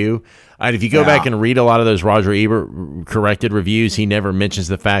review. And if you go back and read a lot of those Roger Ebert corrected reviews, he never mentions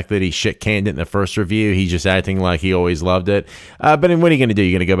the fact that he shit-canned it in the first review. He's just acting like he always loved it. But then what are you going to do?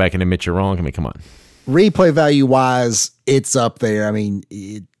 You're going to go back and admit you're wrong? I mean, come on. Replay value-wise, it's up there. I mean,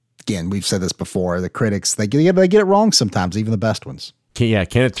 again, we've said this before. The critics, they get it wrong sometimes, even the best ones. Yeah,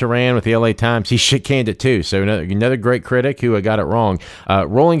 Kenneth Turan with the LA Times, he shit-canned it too. So another great critic who got it wrong.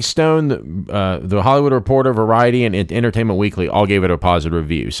 Rolling Stone, the Hollywood Reporter, Variety, and Entertainment Weekly all gave it a positive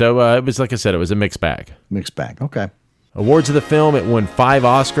review. So it was, like I said, it was a mixed bag. Mixed bag, okay. Awards of the film, it won 5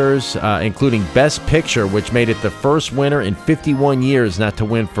 Oscars, including Best Picture, which made it the first winner in 51 years not to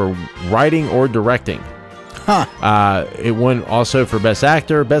win for writing or directing. It won also for Best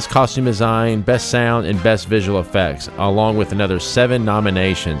Actor, Best Costume Design, Best Sound, and Best Visual Effects, along with another 7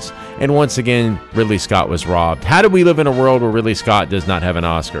 nominations. And once again, Ridley Scott was robbed. How do we live in a world where Ridley Scott does not have an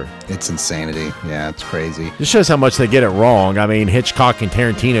Oscar? It's insanity. Yeah, it's crazy. This shows how much they get it wrong. I mean, Hitchcock and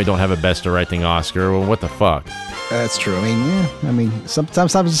Tarantino don't have a Best Directing Oscar. Well, what the fuck? That's true. I mean,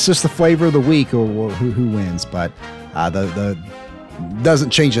 sometimes it's just the flavor of the week or who wins, but the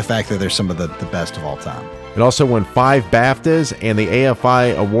doesn't change the fact that they're some of the best of all time. It also won 5 BAFTAs and the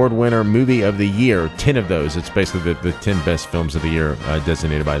AFI Award winner Movie of the Year, 10 of those. It's basically the 10 best films of the year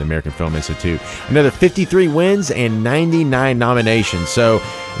designated by the American Film Institute. Another 53 wins and 99 nominations. So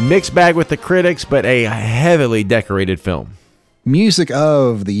mixed bag with the critics, but a heavily decorated film. Music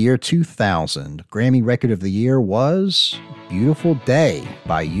of the year 2000. Grammy Record of the Year was Beautiful Day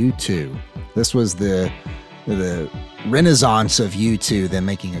by U2. This was the renaissance of U2, then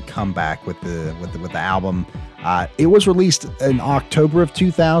making a comeback with the album. It was released in October of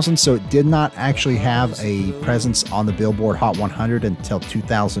 2000, so it did not actually have a presence on the Billboard Hot 100 until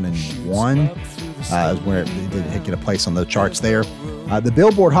 2001, where it did get a place on the charts there. The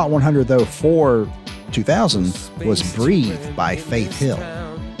Billboard Hot 100, though, for 2000 was Breathe by Faith Hill,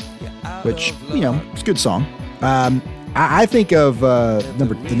 which, it's a good song. I think of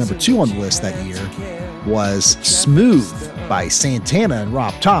number 2 on the list that year was Smooth by Santana and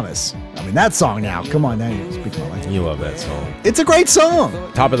Rob Thomas. I mean, that song now, come on, now you're speaking my language. You love that song. It's a great song.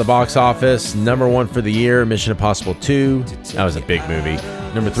 Top of the box office, number 1 for the year, Mission Impossible 2. That was a big movie.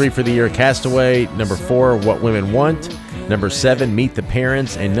 Number 3 for the year, Castaway. Number 4, What Women Want. Number 7, Meet the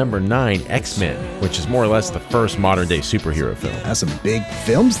Parents. And number 9, X-Men, which is more or less the first modern-day superhero film. That's some big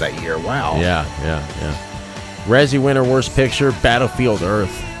films that year, wow. Yeah. Razzie winner, Worst Picture, Battlefield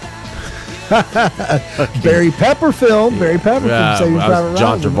Earth. Barry Pepper film. Saving Private Ryan.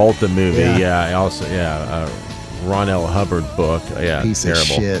 John Travolta movie. Ron L. Hubbard book. Yeah, piece terrible. Of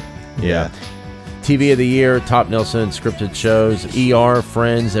shit. Yeah. TV of the year, Top Nelson scripted shows, ER,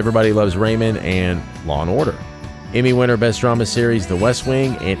 Friends, Everybody Loves Raymond, and Law & Order. Emmy winner Best Drama Series, The West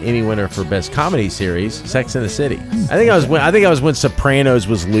Wing, and Emmy winner for Best Comedy Series, Sex and the City. I think I was when Sopranos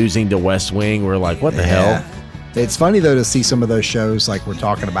was losing to West Wing. We're like, what the hell? It's funny though to see some of those shows like we're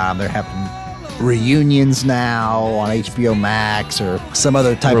talking about. They're having reunions now on HBO Max or some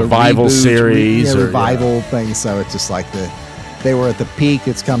other type revival of series or revival thing. So it's just like they were at the peak.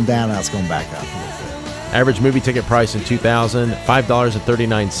 It's come down. Now it's going back up. Average movie ticket price in 2000,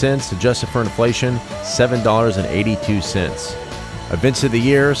 $5.39. Adjusted for inflation, $7.82. Events of the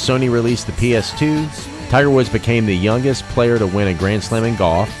year, Sony released the PS2. Tiger Woods became the youngest player to win a Grand Slam in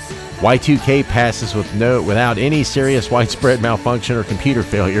golf. Y2K passes without any serious widespread malfunction or computer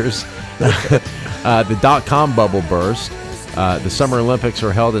failures. The dot-com bubble burst. The Summer Olympics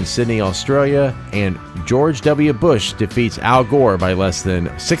are held in Sydney, Australia, and George W. Bush defeats Al Gore by less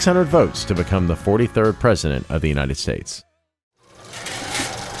than 600 votes to become the 43rd president of the United States.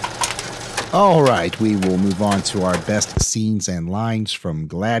 All right, we will move on to our best scenes and lines from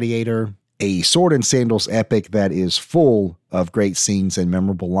Gladiator, a sword and sandals epic that is full of great scenes and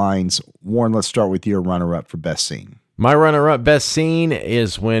memorable lines. Warren, let's start with your runner-up for best scene. My runner-up best scene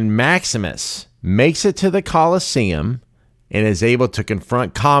is when Maximus makes it to the Colosseum and is able to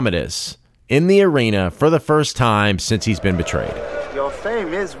confront Commodus in the arena for the first time since he's been betrayed. Your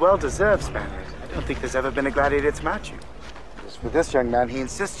fame is well-deserved, Spaniard. I don't think there's ever been a gladiator to match you. As for this young man, he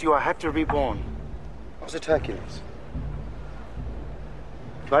insists you are Hector reborn. Was it Hercules?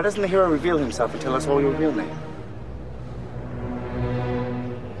 Why doesn't the hero reveal himself and tell us all your real name?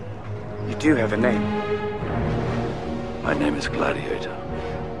 You do have a name. My name is Gladiator.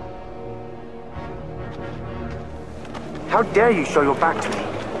 How dare you show your back to me?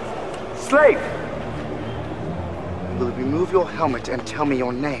 Slave! Will you remove your helmet and tell me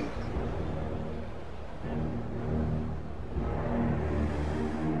your name?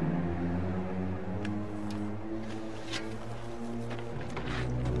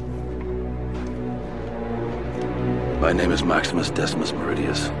 My name is Maximus Decimus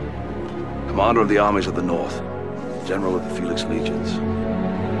Meridius, commander of the armies of the North, general of the Felix Legions,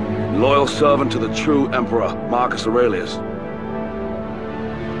 loyal servant to the true Emperor Marcus Aurelius,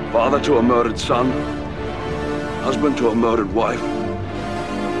 father to a murdered son, husband to a murdered wife,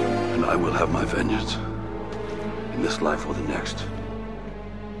 and I will have my vengeance in this life or the next.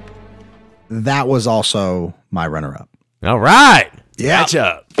 That was also my runner-up. All right. Yeah. Catch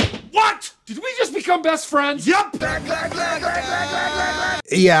up. What? Did we just become best friends? Yep.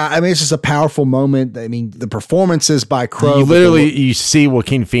 Yeah, I mean, it's just a powerful moment. I mean, the performances by Crow. You see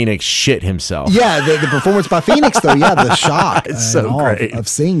Joaquin Phoenix shit himself. Yeah, the performance by Phoenix, though. Yeah, the shock. It's so great. Of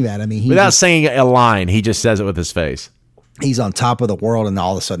seeing that. I mean, without saying a line, he just says it with his face. He's on top of the world, and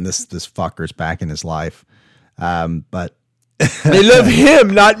all of a sudden, this fucker's back in his life. But they love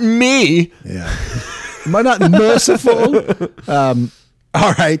him, not me. Yeah. Am I not merciful?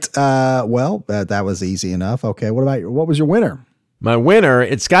 All right. Well, that was easy enough. Okay. What was your winner? My winner,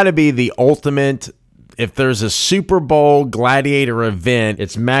 it's got to be the ultimate. If there's a Super Bowl gladiator event,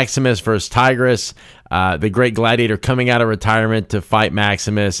 it's Maximus versus Tigris, the great gladiator coming out of retirement to fight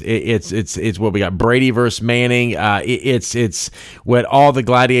Maximus. It's what we got. Brady versus Manning. It's what all the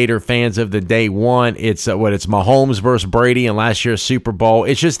gladiator fans of the day want. It's it's Mahomes versus Brady in last year's Super Bowl.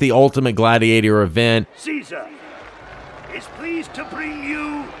 It's just the ultimate gladiator event. Caesar is pleased to bring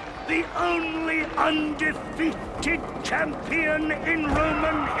you the only undefeated champion in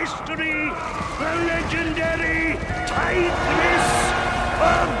Roman history, the legendary Tigris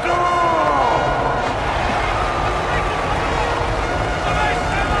of Gaul.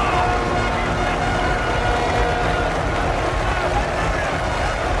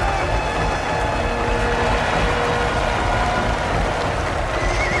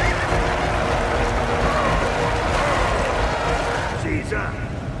 Caesar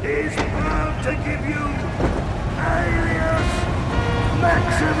is proud to give you Aelius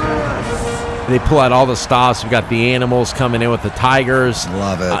Maximus. They pull out all the stops. We've got the animals coming in with the tigers.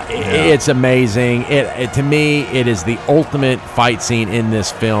 Love it. It's amazing. To me, it is the ultimate fight scene in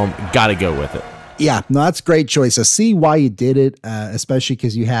this film. Got to go with it. Yeah, no, that's a great choice. I see why you did it, especially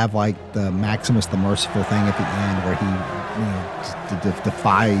because you have like the Maximus the Merciful thing at the end where he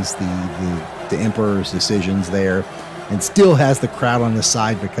defies the Emperor's decisions there and still has the crowd on his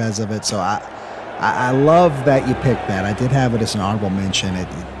side because of it. So I love that you picked that. I did have it as an honorable mention. It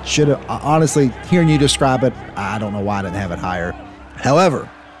should have, honestly, hearing you describe it, I don't know why I didn't have it higher. However,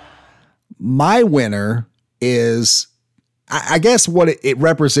 my winner is, I guess what it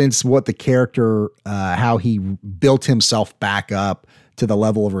represents, what the character, how he built himself back up to the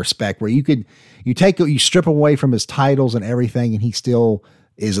level of respect where you strip him away from his titles and everything, and he still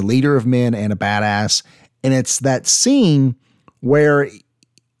is a leader of men and a badass. And it's that scene where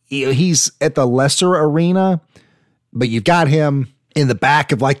he's at the lesser arena, but you've got him in the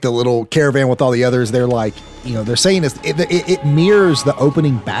back of like the little caravan with all the others. They're like, they're saying it mirrors the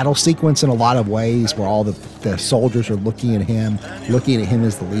opening battle sequence in a lot of ways where all the soldiers are looking at him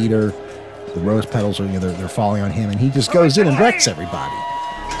as the leader. The rose petals are, they're falling on him, and he just goes in and wrecks everybody.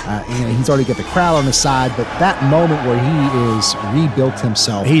 He's already got the crowd on his side, but that moment where he is rebuilt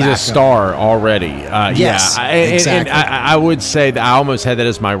himself. He's a star already. Yes, exactly. And I would say that I almost had that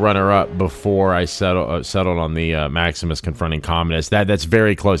as my runner-up before I settled on the Maximus confronting Commodus. That's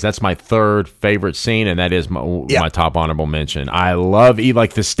very close. That's my third favorite scene, and that is my top honorable mention. I love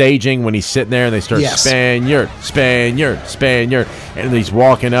like the staging when he's sitting there and they start Spaniard, and he's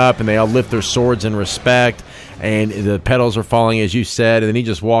walking up and they all lift their swords in respect. And the petals are falling, as you said, and then he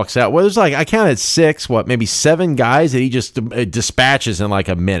just walks out. Well, there's I counted 6, maybe 7 guys that he just dispatches in like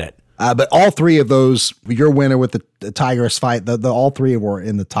a minute. But all 3 of those, your winner with the Tigris fight, all 3 were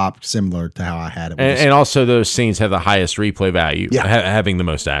in the top, similar to how I had it. And also those scenes have the highest replay value, having the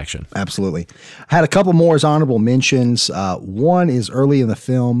most action. Absolutely. I had a couple more as honorable mentions. One is early in the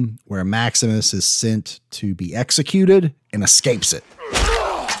film where Maximus is sent to be executed and escapes it.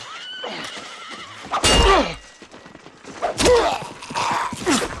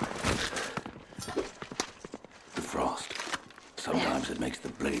 Sometimes it makes the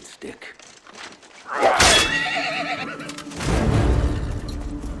blade stick.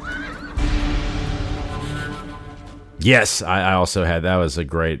 Yes, I also had. That was a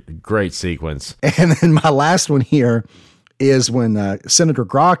great sequence. And then my last one here is when Senator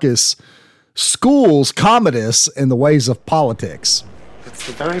Gracchus schools Commodus in the ways of politics. That's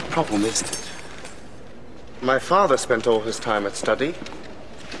the very problem, isn't it? My father spent all his time at study.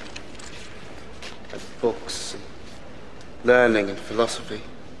 At books, and learning and philosophy.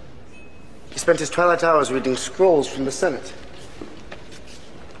 He spent his twilight hours reading scrolls from the Senate.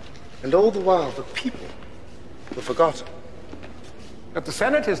 And all the while, the people were forgotten. But the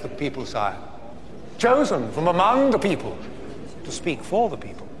Senate is the people, sire. Chosen from among the people to speak for the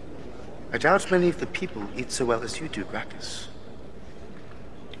people. I doubt many of the people eat so well as you do, Gracchus.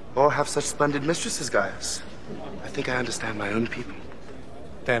 Or have such splendid mistresses, Gaius. I think I understand my own people.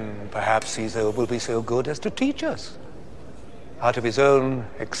 Then perhaps Caesar will be so good as to teach us out of his own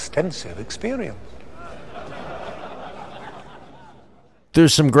extensive experience.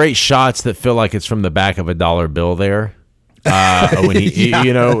 There's some great shots that feel like it's from the back of a dollar bill there. When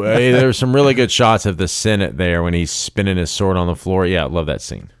there's some really good shots of the Senate there when he's spinning his sword on the floor. Yeah, I love that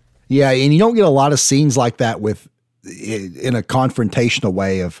scene. Yeah, and you don't get a lot of scenes like that in a confrontational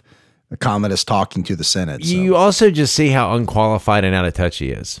way of Commodus talking to the Senate. So. You also just see how unqualified and out of touch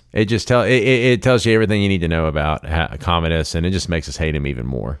he is. It just it tells you everything you need to know about Commodus, and it just makes us hate him even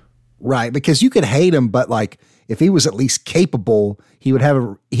more. Right, because you could hate him, but like if he was at least capable, he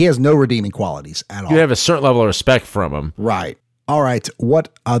has no redeeming qualities at all. You have a certain level of respect from him. Right. All right. What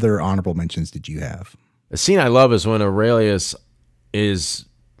other honorable mentions did you have? A scene I love is when Aurelius is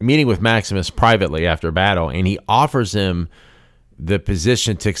meeting with Maximus privately after battle, and he offers him the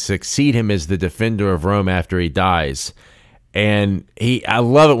position to succeed him as the defender of Rome after he dies. And I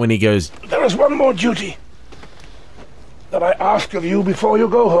love it when he goes, "There is one more duty that I ask of you before you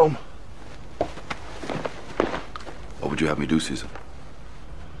go home." What would you have me do, Caesar?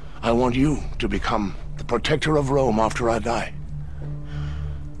 I want you to become the protector of Rome after I die.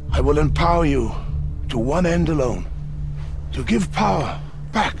 I will empower you to one end alone, to give power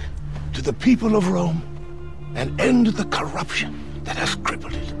back to the people of Rome and end the corruption that has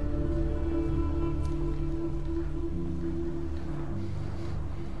crippled it.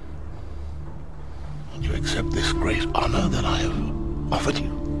 Will you accept this great honor that I have offered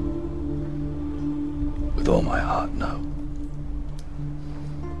you? With all my heart, no.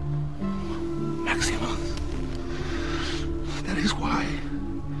 Maximus, that is why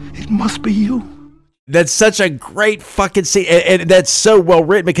it must be you. That's such a great fucking scene, and that's so well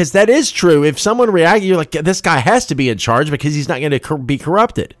written because that is true. If someone reacts, you're like, this guy has to be in charge because he's not going to be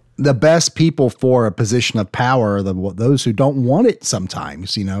corrupted. The best people for a position of power are those who don't want it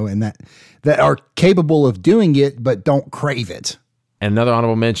sometimes, and that are capable of doing it but don't crave it. And another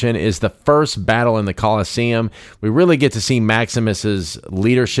honorable mention is the first battle in the Colosseum. We really get to see Maximus's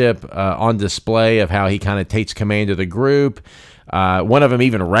leadership on display of how he kind of takes command of the group. One of them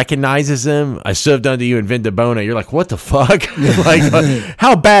even recognizes him. "I stood have done to you in Vindobona." You're like, what the fuck? Like,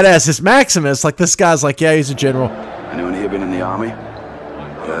 how badass is Maximus? Like, this guy's like, yeah, he's a general. Anyone here been in the army?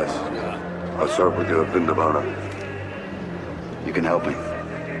 Yes. I served with you at Vindobona. You can help me.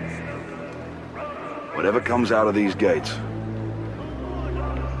 Whatever comes out of these gates,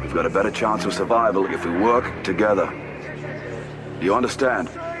 we've got a better chance of survival if we work together. Do you understand?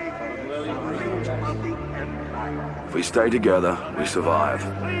 If we stay together, we survive.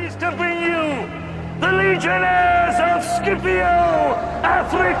 Pleased to bring you the Legionnaires of Scipio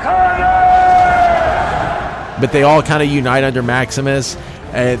Africanus! But they all kind of unite under Maximus.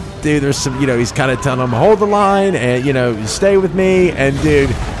 And dude, there's some, he's kind of telling them, hold the line and, stay with me. And dude,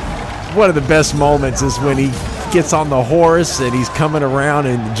 one of the best moments is when he gets on the horse and he's coming around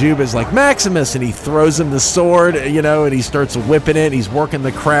and Juba's like, "Maximus," and he throws him the sword, and he starts whipping it. He's working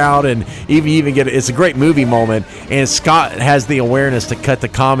the crowd, and even it's a great movie moment. And Scott has the awareness to cut to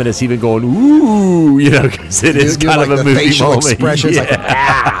Commodus even going, "Ooh," because it is kind of a movie moment. Expressions,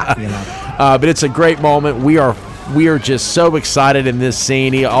 but it's a great moment. We are just so excited in this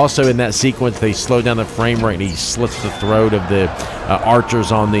scene. He also, in that sequence, they slow down the frame rate and he slits the throat of the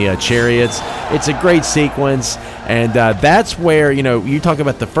archers on the chariots. It's a great sequence, and that's where, you talk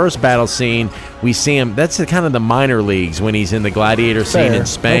about the first battle scene, we see him, that's kind of the minor leagues when he's in the gladiator scene in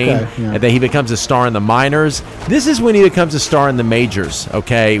Spain, and then he becomes a star in the minors. This is when he becomes a star in the majors,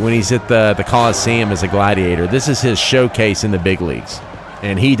 okay, when he's at the Colosseum as a gladiator. This is his showcase in the big leagues.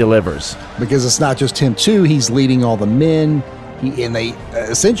 And he delivers. Because it's not just him, too. He's leading all the men. They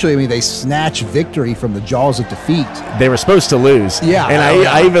snatch victory from the jaws of defeat. They were supposed to lose. Yeah. And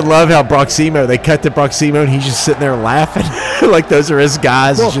I even love how they cut to Proximo, and he's just sitting there laughing. Like those are his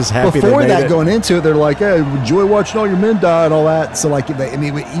guys. He's just happy before they made that, it. going into it, they're like, "Hey, enjoy watching all your men die,and all that." So,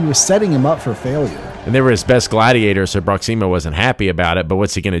 he was setting him up for failure. And they were his best gladiators, so Proxima wasn't happy about it. But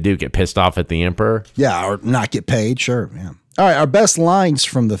what's he going to do? Get pissed off at the Emperor? Yeah, or not get paid. Sure. Yeah. All right. Our best lines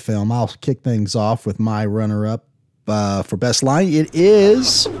from the film. I'll kick things off with my runner-up for best line. It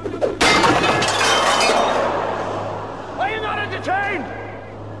is. Are you not entertained?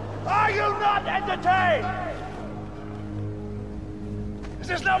 Are you not entertained? Is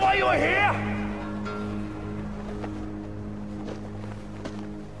this not why you are here?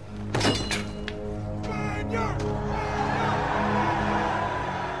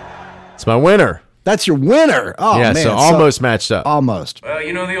 It's my winner. That's your winner. Oh, yeah, man. so almost matched up. Almost. Well,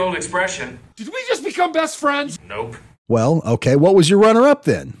 you know the old expression. Did we just become best friends? Nope. Well, okay. What was your runner-up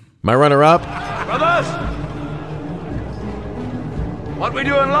then? My runner-up? Brothers! What we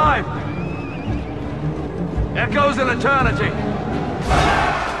do in life echoes in eternity.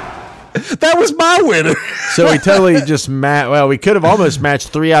 That was my winner. So we totally just we could have almost matched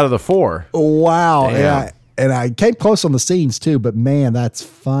 3 out of the 4. Wow. Damn. Yeah. And I came close on the scenes too, but man, that's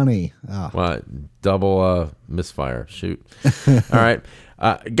funny. Oh. What? Double misfire. Shoot. All right.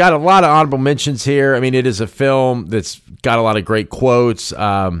 Got a lot of honorable mentions here. I mean, it is a film that's got a lot of great quotes.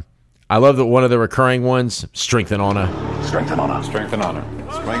 I love that one of the recurring ones, strength and honor. Strength and honor. Strength and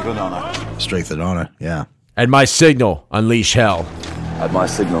honor. Strength and honor. Strength and honor. Yeah. At my signal, unleash hell. At my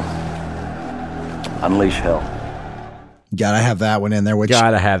signal, unleash hell. Gotta have that one in there.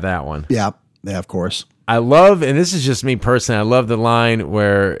 Gotta have that one. Yeah. Yeah, of course. I love, and this is just me personally, I love the line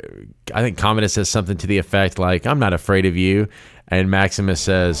where I think Commodus says something to the effect like, I'm not afraid of you. And Maximus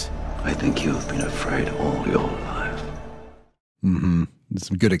says, I think you've been afraid all your life. Mm-hmm.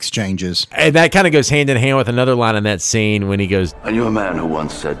 Some good exchanges. And that kind of goes hand in hand with another line in that scene when he goes, I knew a man who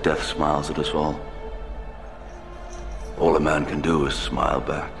once said death smiles at us all. All a man can do is smile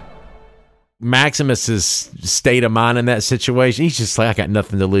back. Maximus's state of mind in that situation, he's just like, I got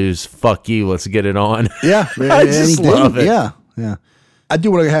nothing to lose. Fuck you. Let's get it on. Yeah. I just love it. Yeah. Yeah. I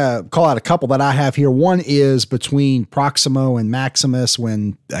do want to call out a couple that I have here. One is between Proximo and Maximus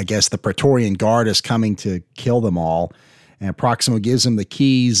when I guess the Praetorian Guard is coming to kill them all. And Proximo gives him the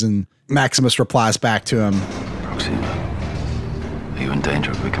keys and Maximus replies back to him. Proximo, are you in danger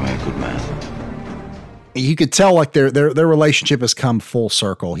of becoming a good man? You could tell like their relationship has come full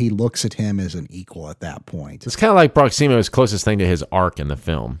circle. He looks at him as an equal at that point. It's kind of like Proximo's closest thing to his arc in the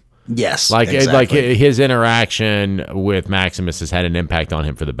film. Yes, like exactly. His interaction with Maximus has had an impact on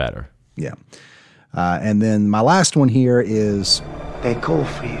him for the better. Yeah, and then my last one here is They call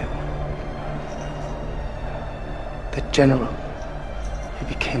for you. The general who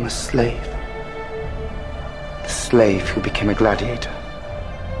became a slave. The slave who became a gladiator.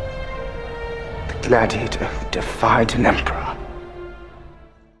 The gladiator who defied an emperor.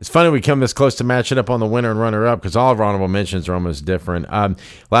 It's funny we come this close to matching up on the winner and runner-up because all of our honorable mentions are almost different.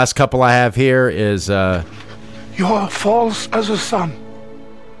 Last couple I have here is... Your false as a son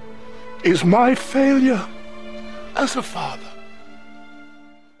is my failure as a father.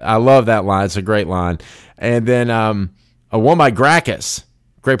 I love that line. It's a great line. And then one by Gracchus.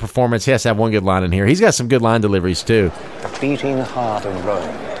 Great performance. He has to have one good line in here. He's got some good line deliveries, too. The beating heart in Rome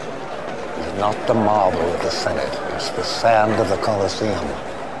is not the marble of the Senate. It's the sand of the Colosseum.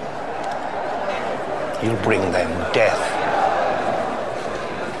 You'll bring them death,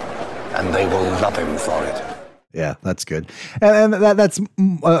 and they will love him for it. Yeah, that's good. And that's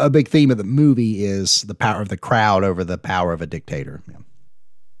a big theme of the movie is the power of the crowd over the power of a dictator. Yeah.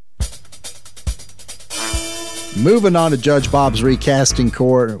 Moving on to Judge Bob's Recasting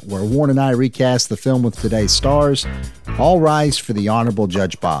Court, where Warren and I recast the film with today's stars. All rise for the Honorable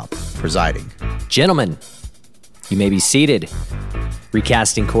Judge Bob, presiding. Gentlemen, you may be seated.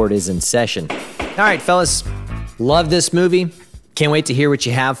 Recasting Court is in session. All right, fellas, love this movie. Can't wait to hear what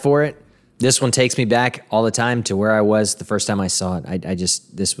you have for it. This one takes me back all the time to where I was the first time I saw it.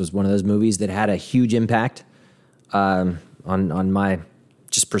 This was one of those movies that had a huge impact on my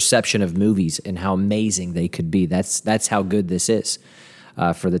just perception of movies and how amazing they could be. That's how good this is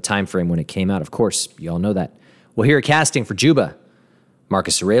for the time frame when it came out. Of course, you all know that. Well, here at casting for Juba,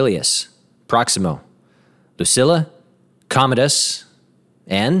 Marcus Aurelius, Proximo, Lucilla, Commodus,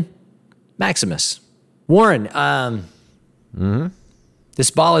 and Maximus. Warren,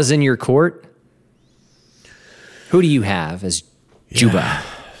 this ball is in your court. Who do you have as Juba? Yeah.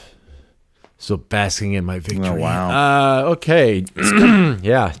 So basking in my victory. Oh, wow. Okay.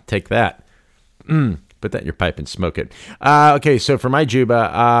 Yeah, take that. Put that in your pipe and smoke it. Okay, so for my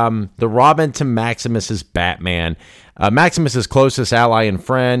Juba, the Robin to Maximus's Batman. Maximus's closest ally and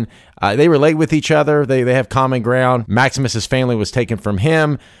friend. They relate with each other. They have common ground. Maximus's family was taken from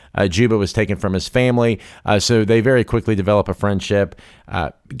him. Juba was taken from his family. So they very quickly develop a friendship.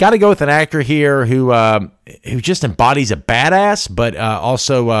 Got to go with an actor here who just embodies a badass, but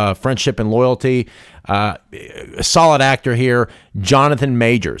also friendship and loyalty. A solid actor here, Jonathan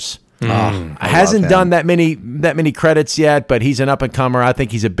Majors. Hasn't done that many credits yet, but he's an up and comer. I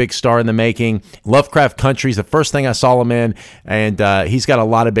think he's a big star in the making. Lovecraft Country is the first thing I saw him in, and he's got a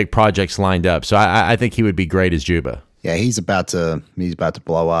lot of big projects lined up. So I think he would be great as Juba. Yeah, he's about to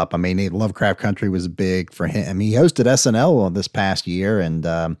blow up. I mean, Lovecraft Country was big for him. I mean, he hosted SNL this past year, and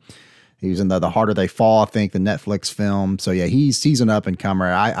he was in the Harder They Fall, I think, the Netflix film. So yeah, he's an up and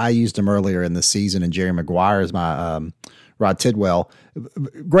comer. I used him earlier in the season, and Jerry Maguire is my Rod Tidwell.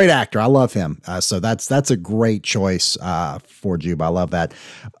 Great actor. I love him. So that's a great choice for Juba. I love that.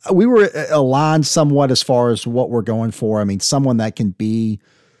 We were aligned somewhat as far as what we're going for. I mean, someone that can be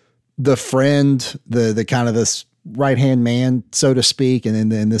the friend, the kind of this right-hand man, so to speak,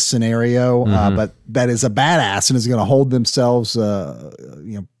 and in this scenario, but that is a badass and is going to hold themselves,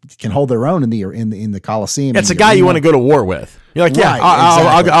 can hold their own in the Coliseum. It's a guy you want to go to war with. You're like, yeah, right,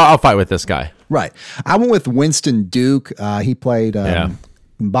 exactly. I'll fight with this guy. Right. I went with Winston Duke. He played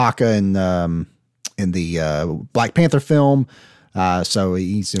M'Baka in the Black Panther film. So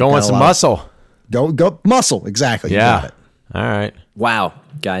he's going with some muscle. Go muscle. Exactly. Yeah. You got it. All right. Wow,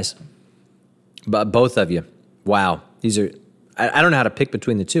 guys. But both of you. Wow. These are, I don't know how to pick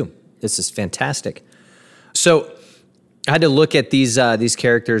between the two. This is fantastic. So I had to look at these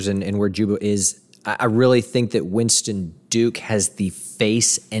characters and where Juba is. I really think that Winston Duke has the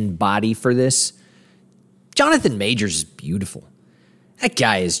face and body for this. Jonathan Majors is beautiful. That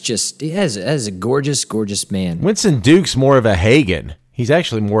guy is just, he has a gorgeous, gorgeous man. Winston Duke's more of a Hagen. He's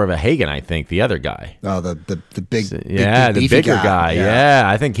actually more of a Hagen, I think, the other guy. Oh, the big, the bigger guy. Yeah,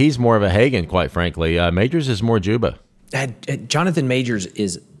 I think he's more of a Hagen, quite frankly. Majors is more Juba. Jonathan Majors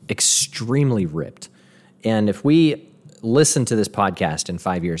is extremely ripped. And if we listen to this podcast in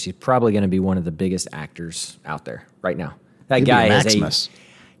 5 years, he's probably going to be one of the biggest actors out there right now. That guy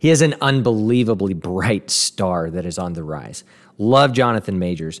he has an unbelievably bright star that is on the rise. Love Jonathan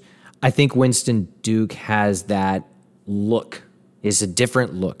Majors. I think Winston Duke has that look. It's a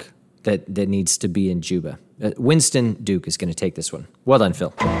different look that needs to be in Juba. Winston Duke is going to take this one. Well done,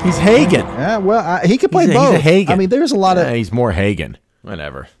 Phil. He's Hagen. Yeah, well, he could play both. He's a Hagen. I mean, there's a lot of... He's more Hagen.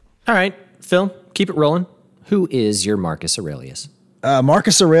 Whatever. All right, Phil, keep it rolling. Who is your Marcus Aurelius?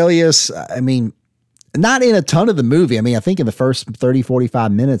 Marcus Aurelius, I mean, not in a ton of the movie. I mean, I think in the first 30,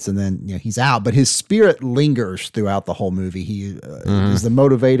 45 minutes, and then he's out. But his spirit lingers throughout the whole movie. He is the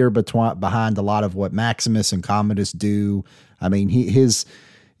motivator behind a lot of what Maximus and Commodus do. I mean, he's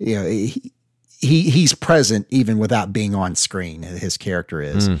present even without being on screen. His character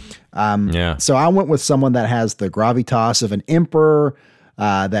is. So I went with someone that has the gravitas of an emperor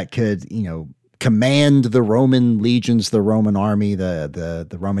that could, command the Roman legions, the Roman army,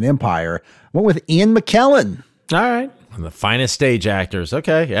 the Roman Empire. I went with Ian McKellen. All right. One of the finest stage actors.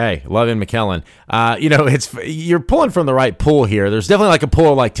 Okay. Hey, love Ian McKellen. You're pulling from the right pool here. There's definitely like a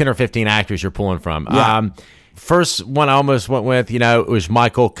pool of like 10 or 15 actors you're pulling from. Yeah. First one I almost went with, it was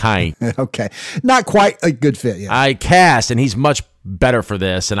Michael Caine. Okay. Not quite a good fit. Yeah. I cast, and he's much better for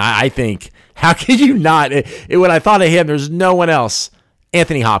this. And I think, how could you not? When I thought of him, there's no one else.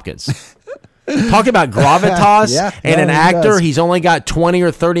 Anthony Hopkins. Talk about gravitas and an actor. He's only got 20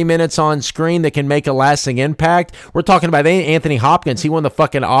 or 30 minutes on screen that can make a lasting impact. We're talking about Anthony Hopkins. He won the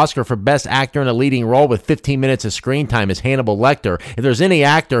fucking Oscar for Best Actor in a Leading Role with 15 minutes of screen time as Hannibal Lecter. If there's any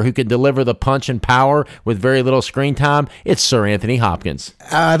actor who can deliver the punch and power with very little screen time, it's Sir Anthony Hopkins.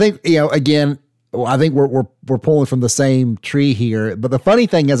 I think, again, I think we're pulling from the same tree here. But the funny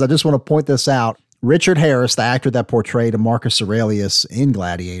thing is, I just want to point this out. Richard Harris, the actor that portrayed Marcus Aurelius in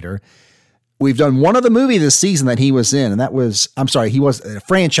Gladiator, we've done one other movie this season that he was in, and that was, he was a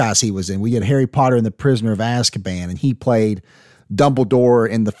franchise he was in. We had Harry Potter and the Prisoner of Azkaban, and he played Dumbledore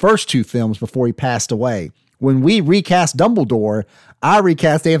in the first two films before he passed away. When we recast Dumbledore, I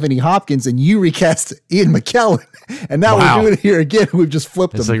recast Anthony Hopkins and you recast Ian McKellen. And now we're doing it here again. We've just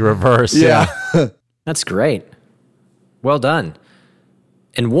flipped them. It's like reverse. Yeah. That's great. Well done.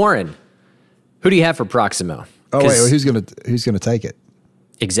 And Warren, who do you have for Proximo? Oh, wait, who's gonna take it?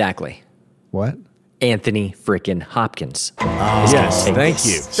 Exactly. What? Anthony freaking Hopkins. Yes,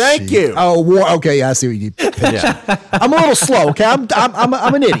 thank you. Oh, okay. Yeah, I see what you did. Yeah. I'm a little slow. Okay,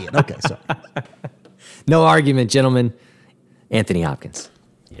 I'm an idiot. Okay, so no argument, gentlemen. Anthony Hopkins.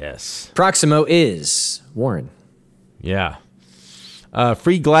 Yes. Proximo is Warren. Yeah.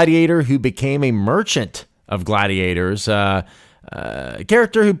 Free gladiator who became a merchant of gladiators. A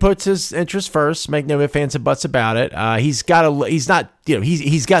character who puts his interests first. Make no ifs, ands, and buts about it. He's got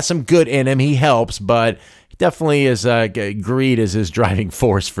some good in him. He helps, but definitely is greed is his driving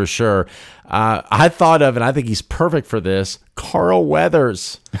force for sure. I thought of, and I think he's perfect for this, Carl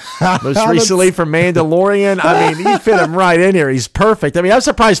Weathers. Most recently from Mandalorian. I mean, you fit him right in here. He's perfect. I mean, I'm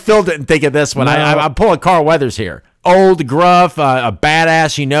surprised Phil didn't think of this one. No. I'm pulling Carl Weathers here. Old, gruff, a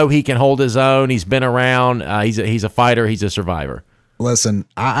badass. You know he can hold his own. He's been around. He's a fighter. He's a survivor. Listen,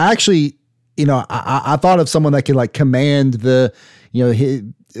 I actually, I thought of someone that could like command the,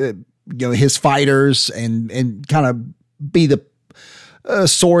 his fighters and kind of be the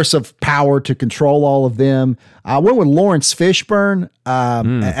source of power to control all of them. I went with Lawrence Fishburne.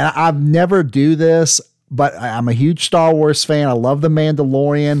 And I've never do this, but I'm a huge Star Wars fan. I love The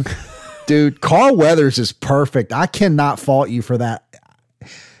Mandalorian. Dude, Carl Weathers is perfect. I cannot fault you for that.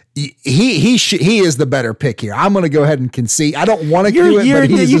 He is the better pick here. I'm going to go ahead and concede. I don't want to do it, but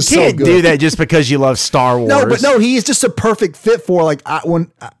he's just so good. You can't do that just because you love Star Wars. No, he is just a perfect fit for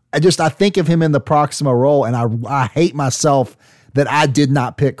I think of him in the Proxima role, and I hate myself that I did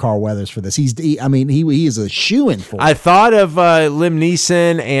not pick Carl Weathers for this. He is a shoo-in for it. I thought of Liam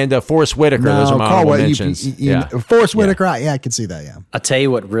Neeson and Forrest Whitaker. No, those are my honorable mentions. Forrest Whitaker, I can see that, yeah. I'll tell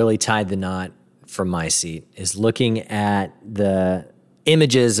you what really tied the knot from my seat is looking at the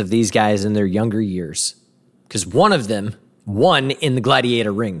images of these guys in their younger years. Because one of them won in the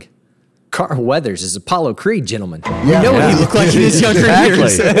gladiator ring. Carl Weathers is Apollo Creed, gentlemen. Yeah. You know what he looked like in his younger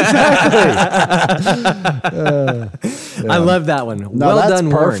years. I love that one. No, well that's done,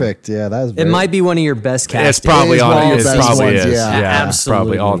 perfect. Warren. Yeah, that's it might be one of your best castings. It's probably on. It Probably is. Yeah,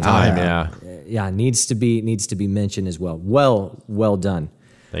 absolutely. Probably all time. Yeah, needs to be mentioned as well. Well done.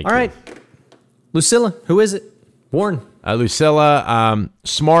 Thank all you. right, Lucilla, who is it? Warren. Lucilla,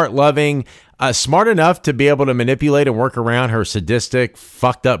 smart, loving, smart enough to be able to manipulate and work around her sadistic,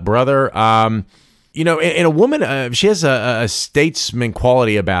 fucked up brother. In a woman, she has a statesman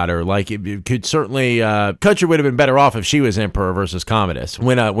quality about her. Like it could certainly, country would have been better off if she was emperor versus Commodus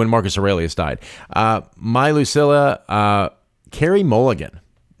when Marcus Aurelius died. My Lucilla, Carey Mulligan.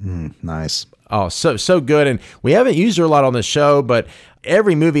 Nice. Oh, so good. And we haven't used her a lot on the show, but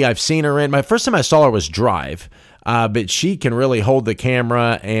every movie I've seen her in, my first time I saw her was Drive. But she can really hold the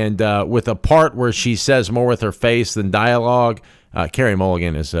camera, and with a part where she says more with her face than dialogue, Carey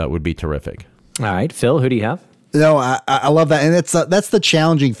Mulligan would be terrific. All right, Phil, who do you have? No, I love that, and that's the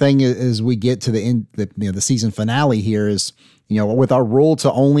challenging thing as we get to the end, the season finale here is, with our rule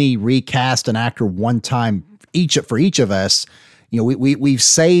to only recast an actor one time for each of us, we've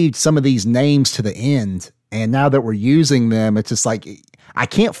saved some of these names to the end, and now that we're using them, it's just like, I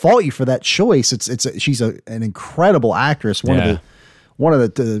can't fault you for that choice. She's an incredible actress. One of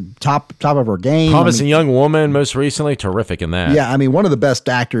the top of her game. Promising young woman, most recently, terrific in that. Yeah, I mean, one of the best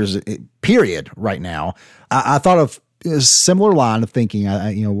actors, period, right now. I thought of a similar line of thinking,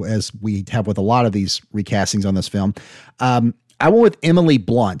 as we have with a lot of these recastings on this film. I went with Emily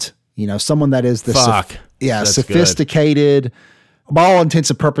Blunt. Someone that is sophisticated. Good. By all intents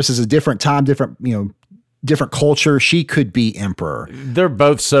and purposes, a different time, different culture. She could be emperor. They're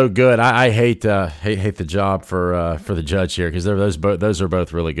both so good. I hate the job for the judge here because those are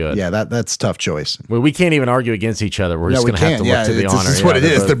both really good. Yeah, that's a tough choice. Well, we can't even argue against each other. We're just going to have to look to the honor. This is what it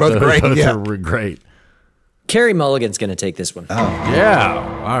is. They're both great. They're great. Carey Mulligan's going to take this one. Oh,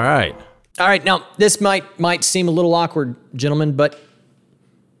 yeah. All right. Now this might seem a little awkward, gentlemen, but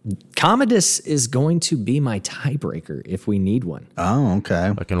Commodus is going to be my tiebreaker if we need one. Oh, okay.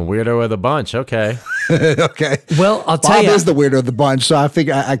 Looking weirdo of the bunch. Okay. Okay. Well, I'll tell you. Bob is the weirdo of the bunch, so I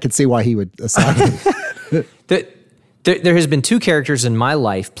figure I could see why he would assign There has been two characters in my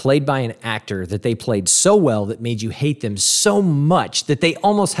life played by an actor that they played so well that made you hate them so much that they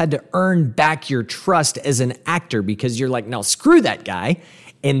almost had to earn back your trust as an actor because you're like, no, screw that guy.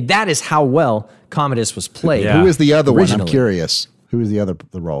 And that is how well Commodus was played. Yeah. Who is the other originally. one? I'm curious. Who is the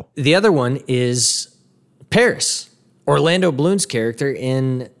role? The other one is Paris, Orlando Bloom's character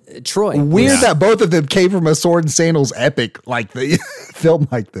in Troy. Weird that both of them came from a sword and sandals epic like the film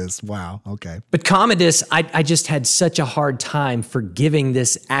like this. Wow. Okay. But Commodus, I just had such a hard time forgiving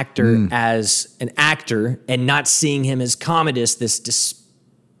this actor as an actor and not seeing him as Commodus, this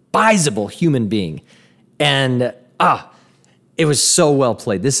despisable human being. And it was so well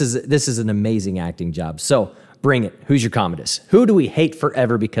played. This is an amazing acting job. So bring it. Who's your Commodus? Who do we hate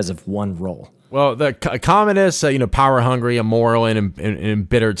forever because of one role? Well, the Commodus, power hungry, immoral, and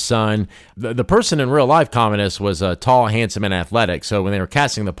embittered son. The person in real life, Commodus, was tall, handsome, and athletic. So when they were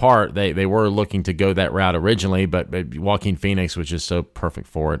casting the part, they were looking to go that route originally, but Joaquin Phoenix was just so perfect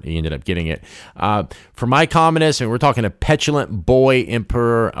for it. He ended up getting it. For my Commodus, we're talking a petulant boy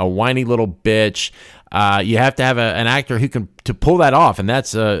emperor, a whiny little bitch. You have to have an actor who can to pull that off, and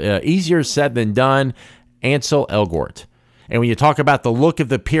that's easier said than done. Ansel Elgort. And when you talk about the look of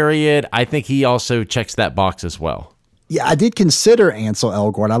the period, I think he also checks that box as well. Yeah, I did consider Ansel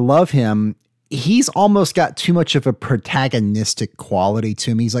Elgort. I love him. He's almost got too much of a protagonistic quality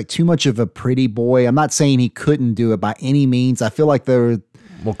to him. He's like too much of a pretty boy. I'm not saying he couldn't do it by any means. I feel like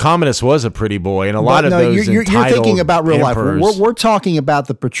Well, Commodus was a pretty boy, and a lot of those you're thinking about real emperors. life. We're talking about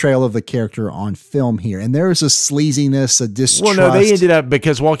the portrayal of the character on film here, and there's a sleaziness, a distrust. Well, no, they ended up,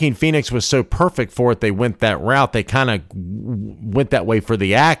 because Joaquin Phoenix was so perfect for it, they went that route. They kind of went that way for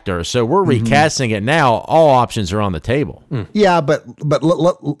the actor. So we're recasting it now. All options are on the table. Yeah, but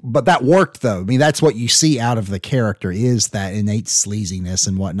that worked, though. I mean, that's what you see out of the character is that innate sleaziness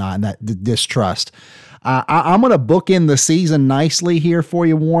and whatnot, and that distrust. I'm going to bookend the season nicely here for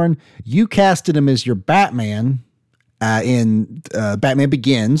you, Warren. You casted him as your Batman in Batman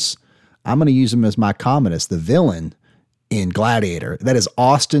Begins. I'm going to use him as my Commodus, the villain in Gladiator. That is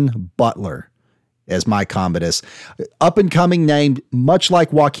Austin Butler as my Commodus. Up and coming name, much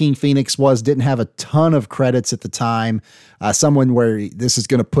like Joaquin Phoenix was, didn't have a ton of credits at the time. Someone where this is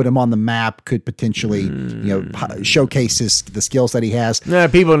going to put him on the map, could potentially showcase the skills that he has. Yeah,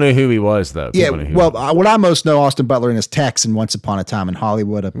 people knew who he was, though. What I most know Austin Butler in is Tex in Once Upon a Time in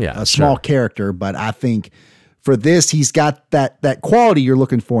Hollywood, a small character, but I think for this, he's got that quality you're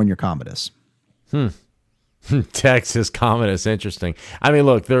looking for in your Commodus. Texas Commodus, interesting. I mean,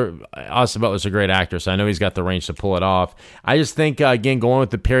 look, Austin Butler's a great actor, so I know he's got the range to pull it off. I just think, again, going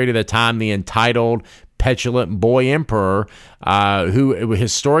with the period of the time, the entitled, petulant boy emperor, who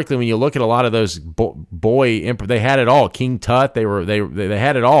historically, when you look at a lot of those boy emperor, they had it all. King Tut, they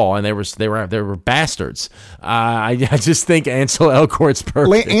had it all, and they were bastards. I just think Ansel Elgort's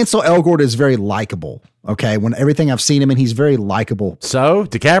perfect. Ansel Elgort is very likable. Okay, when everything I've seen him in, he's very likable. So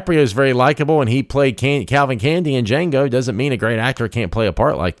DiCaprio is very likable, and he played Calvin Candy in Django. Doesn't mean a great actor can't play a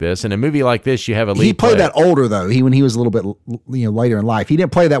part like this. In a movie like this, you have a lead. He played that older though. When he was a little bit later in life. He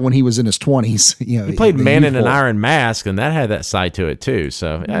didn't play that when he was in his 20s. He played Man in an Iron Mask, and that had that side to it too.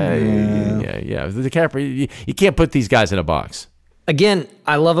 So yeah. DiCaprio, you can't put these guys in a box. Again,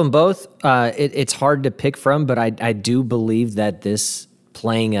 I love them both. It's hard to pick from, but I do believe that this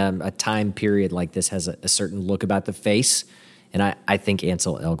playing a time period like this has a certain look about the face, and I think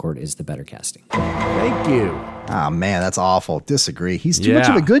Ansel Elgort is the better casting. Thank you. Oh, man, that's awful. Disagree. He's too much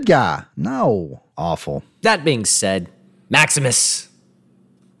of a good guy. No, awful. That being said, Maximus.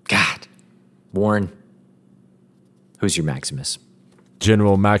 God. Warren, who's your Maximus?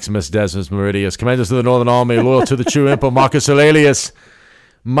 General Maximus Decimus Meridius, commanders of the Northern Army, loyal to the true Emperor Marcus Aurelius.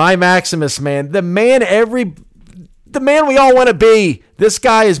 My Maximus, man. The man we all want to be. This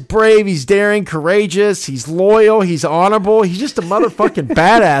guy is brave, he's daring, courageous, he's loyal, he's honorable. He's just a motherfucking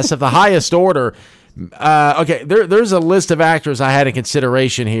badass of the highest order. Okay, there's a list of actors I had in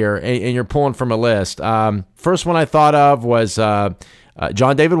consideration here, and you're pulling from a list. First one I thought of was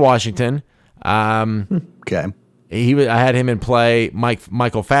John David Washington. Okay. I had him in play.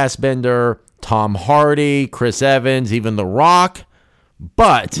 Michael Fassbender, Tom Hardy, Chris Evans, even The Rock.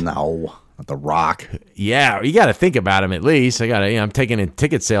 But no. The Rock. Yeah, you got to think about him at least. I'm taking in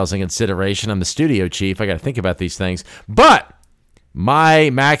ticket sales in consideration. I'm the studio chief. I got to think about these things. But my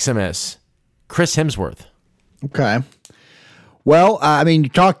Maximus, Chris Hemsworth. Okay. Well, I mean,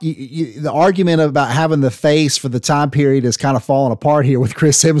 the argument about having the face for the time period is kind of falling apart here with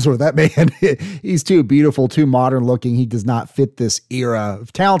Chris Hemsworth. That man, he's too beautiful, too modern looking. He does not fit this era.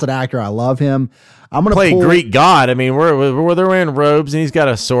 Talented actor. I love him. I'm going to play Greek god. I mean, we're they're wearing robes and he's got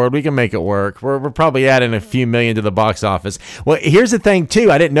a sword. We can make it work. We're probably adding a few million to the box office. Well, here's the thing too.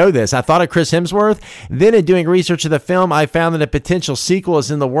 I didn't know this. I thought of Chris Hemsworth. Then in doing research of the film, I found that a potential sequel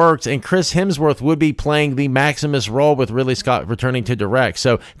is in the works, and Chris Hemsworth would be playing the Maximus role with Ridley Scott returning to direct.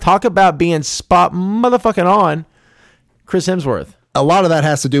 So talk about being spot motherfucking on, Chris Hemsworth. A lot of that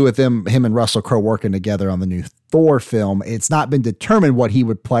has to do with him and Russell Crowe working together on the new Thor film. It's not been determined what he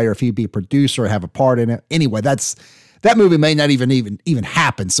would play or if he'd be a producer or have a part in it. Anyway, that movie may not even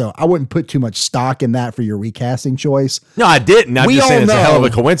happen. So I wouldn't put too much stock in that for your recasting choice. No, I didn't. I'm just saying it's a hell of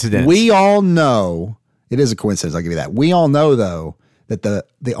a coincidence. We all know it is a coincidence. I'll give you that. We all know though that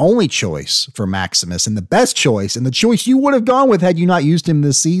the only choice for Maximus and the best choice and the choice you would have gone with had you not used him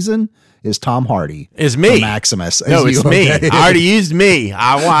this season is Tom Hardy. Is me. For Maximus. No, it's me. I already used me.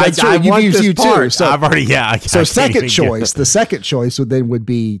 That's true. I You've want used this you part. too. So, I've already, So second choice, the second choice would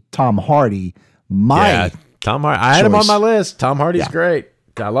be Tom Hardy. Tom Hardy. I had him on my list. Tom Hardy's Yeah. great.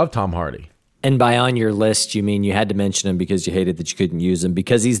 I love Tom Hardy. And by on your list, you mean you had to mention him because you hated that you couldn't use him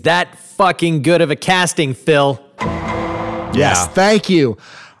because he's that fucking good of a casting, Phil. Yes, thank you.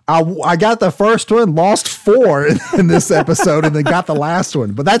 I got the first one, lost 4 in this episode, and then got the last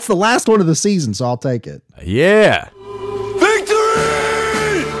one. But that's the last one of the season, so I'll take it. Yeah.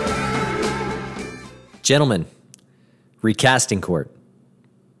 Victory! Gentlemen, recasting court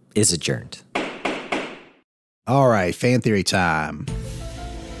is adjourned. All right, fan theory time.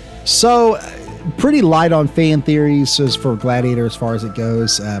 So, pretty light on fan theories as for Gladiator as far as it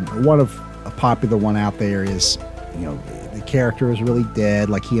goes. One of a popular one out there is, the character is really dead.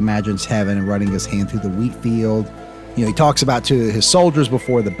 Like he imagines heaven and running his hand through the wheat field. He talks about to his soldiers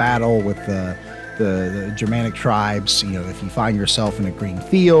before the battle with the Germanic tribes. If you find yourself in a green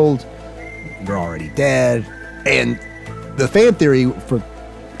field, you're already dead. And the fan theory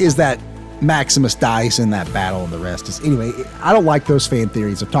is that Maximus dies in that battle and the rest is... Anyway, I don't like those fan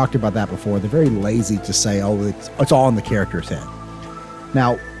theories. I've talked about that before. They're very lazy to say, it's all in the character's head.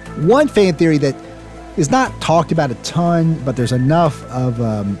 Now, one fan theory that is not talked about a ton, but there's enough of...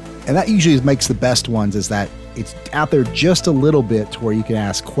 and that usually makes the best ones, is that it's out there just a little bit to where you can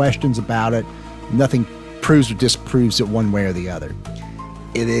ask questions about it. Nothing proves or disproves it one way or the other.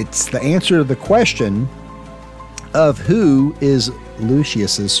 It's the answer to the question of who is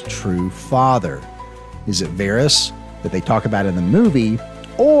Lucius's true father. Is it Varus that they talk about in the movie,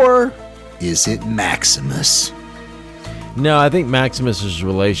 or is it Maximus? No, I think Maximus's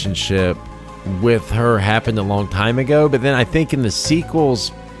relationship with her happened a long time ago, but then I think in the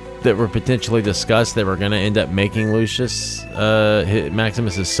sequels that were potentially discussed, they were going to end up making Lucius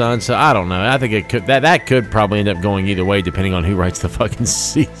Maximus's son. So I don't know. I think it could that could probably end up going either way, depending on who writes the fucking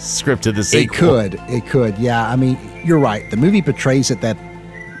script of the sequel. It could. Yeah, I mean, you're right. The movie portrays it that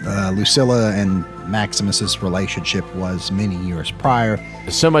Lucilla and Maximus's relationship was many years prior.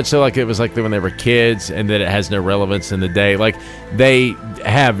 So much so, like it was like when they were kids, and that it has no relevance in the day. Like they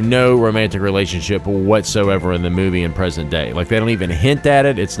have no romantic relationship whatsoever in the movie in present day. Like they don't even hint at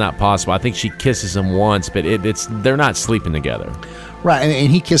it. It's not possible. I think she kisses him once, but they're not sleeping together. Right,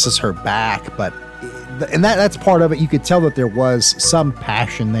 and he kisses her back, and that's part of it. You could tell that there was some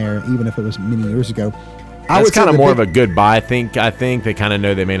passion there, even if it was many years ago. It's kind of more of a goodbye. I think they kind of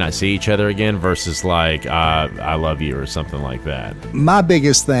know they may not see each other again versus like I love you or something like that. My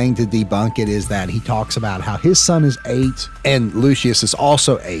biggest thing to debunk it is that he talks about how his son is 8 and Lucius is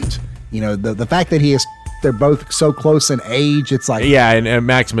also 8. The fact that they're both so close in age, it's like... Yeah, and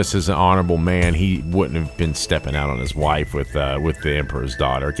Maximus is an honorable man. He wouldn't have been stepping out on his wife with the Emperor's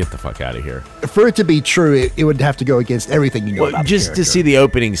daughter. Get the fuck out of here. For it to be true, it would have to go against everything you know about just the to see the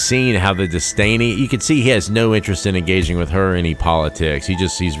opening scene, how the disdain, you can see he has no interest in engaging with her in any politics.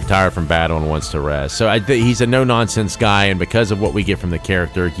 He's retired from battle and wants to rest. So he's a no-nonsense guy, and because of what we get from the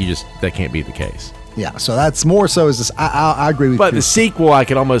character, that can't be the case. Yeah, so that's more so is this. I agree with you. But the sequel, I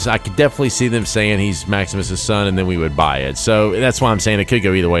could definitely see them saying he's Maximus's son, and then we would buy it. So that's why I'm saying it could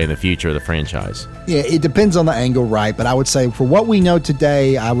go either way in the future of the franchise. Yeah, it depends on the angle, right? But I would say for what we know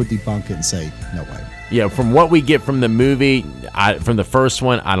today, I would debunk it and say no way. Yeah, from what we get from the movie, from the first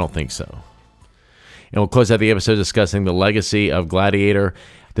one, I don't think so. And we'll close out the episode discussing the legacy of Gladiator.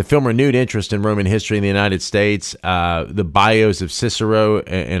 The film renewed interest in Roman history in the United States. The bios of Cicero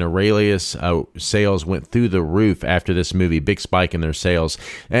and Aurelius sales went through the roof after this movie, big spike in their sales.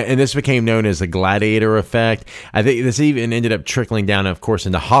 And this became known as the Gladiator effect. I think this even ended up trickling down, of course,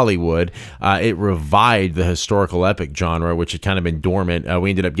 into Hollywood. It revived the historical epic genre, which had kind of been dormant.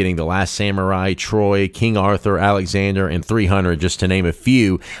 We ended up getting The Last Samurai, Troy, King Arthur, Alexander, and 300, just to name a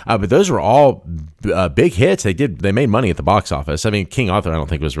few. But those were all big hits. They made money at the box office. I mean, King Arthur, I don't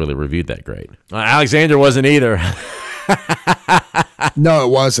think was really reviewed that great. Alexander wasn't either. No, it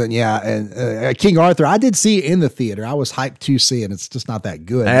wasn't. Yeah, and King Arthur, I did see it in the theater. I was hyped to see it. It's just not that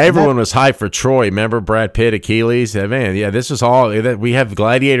good. Everyone was hyped for Troy. Remember Brad Pitt, Achilles? Man, yeah, this was all. We have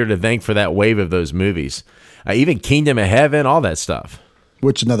Gladiator to thank for that wave of those movies. Even Kingdom of Heaven, all that stuff.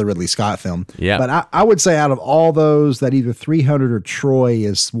 Which another Ridley Scott film. Yeah. But I would say out of all those, that either 300 or Troy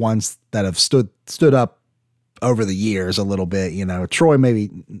is ones that have stood up over the years a little bit. Troy,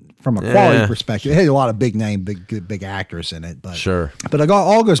 maybe from a quality perspective, it had a lot of big name, big actors in it. But sure. But it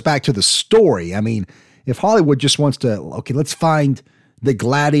all goes back to the story. I mean, if Hollywood just wants to, okay, let's find the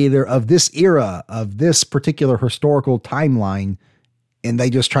Gladiator of this era, of this particular historical timeline, and they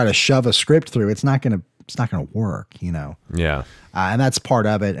just try to shove a script through, it's not going to going to work, you know? Yeah. And that's part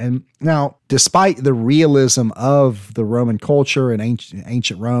of it. And now, despite the realism of the Roman culture and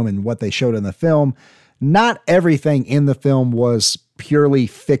ancient Rome and what they showed in the film, not everything in the film was purely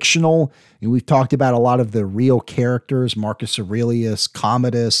fictional. And we've talked about a lot of the real characters. Marcus Aurelius,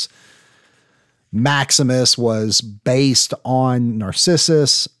 Commodus, Maximus was based on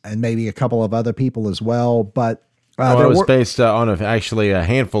Narcissus and maybe a couple of other people as well. But it was based on actually a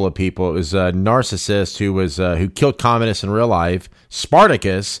handful of people. It was Narcissus, who killed Commodus in real life,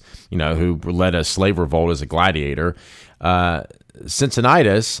 Spartacus, who led a slave revolt as a gladiator,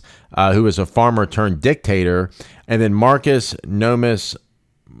 Cincinnatus, who was a farmer turned dictator, and then Marcus Nomus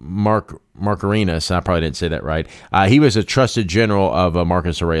Marcarinus. I probably didn't say that right. He was a trusted general of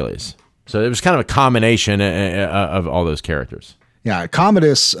Marcus Aurelius. So it was kind of a combination of all those characters. Yeah,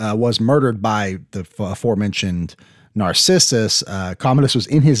 Commodus was murdered by the aforementioned Narcissus. Commodus was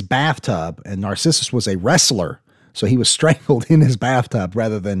in his bathtub, and Narcissus was a wrestler. So he was strangled in his bathtub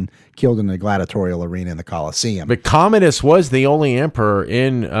rather than killed in the gladiatorial arena in the Colosseum. But Commodus was the only emperor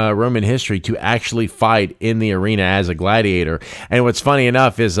in Roman history to actually fight in the arena as a gladiator. And what's funny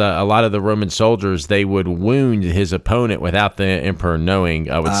enough is a lot of the Roman soldiers, they would wound his opponent without the emperor knowing,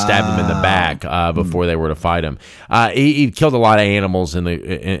 would stab him in the back before they were to fight him. He killed a lot of animals in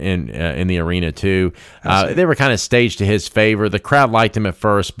the arena too. They were kind of staged to his favor. The crowd liked him at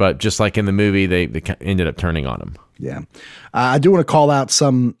first, but just like in the movie, they ended up turning on him. Yeah. I do want to call out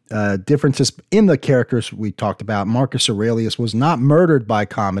some differences in the characters we talked about. Marcus Aurelius was not murdered by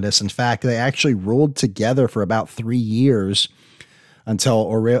Commodus. In fact, they actually ruled together for about 3 years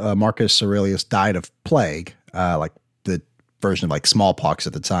until Marcus Aurelius died of plague, like the version of like smallpox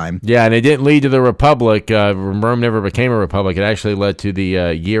at the time. Yeah, and it didn't lead to the Republic. Rome never became a republic. It actually led to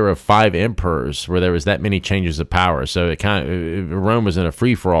the year of 5 emperors, where there was that many changes of power. So Rome was in a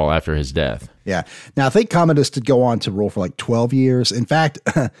free-for-all after his death. Yeah. Now I think Commodus did go on to rule for like 12 years. In fact,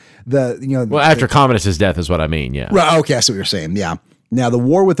 after Commodus' death is what I mean. Yeah. Right. Okay. I see what you're saying. Yeah. Now the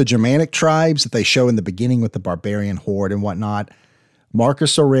war with the Germanic tribes that they show in the beginning with the barbarian horde and whatnot,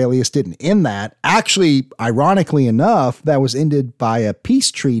 Marcus Aurelius didn't end that. Actually, ironically enough, that was ended by a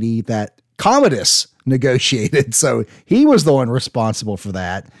peace treaty that Commodus negotiated. So he was the one responsible for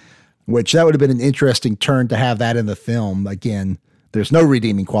that, which that would have been an interesting turn to have that in the film. Again, there's no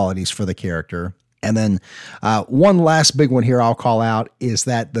redeeming qualities for the character. And then one last big one here I'll call out is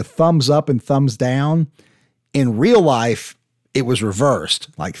that the thumbs up and thumbs down, in real life, it was reversed.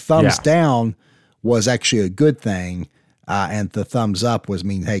 Like thumbs down was actually a good thing. And the thumbs up was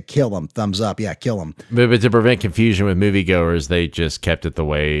hey, kill him. Thumbs up, yeah, kill him. But to prevent confusion with moviegoers, they just kept it the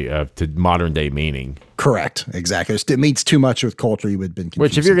way to modern day meaning. Correct, exactly. It means too much with culture. You would have been confused.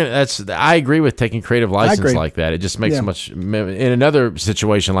 Which, if you're gonna, I agree with taking creative license like that. It just makes much. In another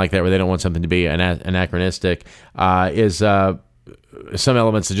situation like that, where they don't want something to be anachronistic, is some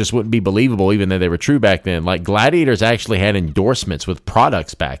elements that just wouldn't be believable, even though they were true back then. Like gladiators actually had endorsements with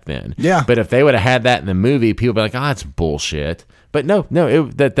products back then. Yeah. But if they would have had that in the movie, people would be like, "Oh, that's bullshit." But no,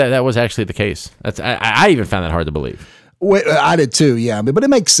 that was actually the case. I even found that hard to believe. I did too, yeah. But it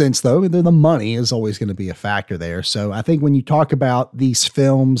makes sense though. The money is always going to be a factor there. So I think when you talk about these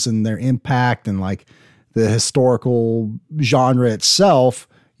films and their impact and like the historical genre itself,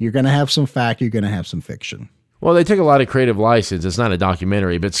 you're going to have some fact, you're going to have some fiction. Well, they took a lot of creative license. It's not a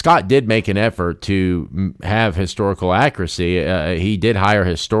documentary, but Scott did make an effort to have historical accuracy. He did hire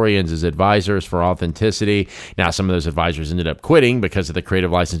historians as advisors for authenticity. Now, some of those advisors ended up quitting because of the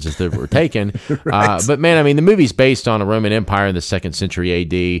creative licenses that were taken. Right. But man, I mean, the movie's based on a Roman Empire in the 2nd century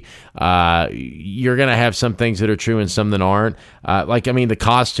AD. You're going to have some things that are true and some that aren't. The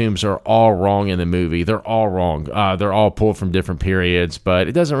costumes are all wrong in the movie. They're all wrong. They're all pulled from different periods, but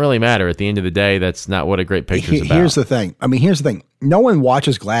it doesn't really matter. At the end of the day, that's not what a great picture is about. Here's the thing. No one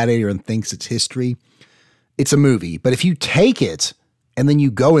watches Gladiator and thinks it's history. It's a movie. But if you take it and then you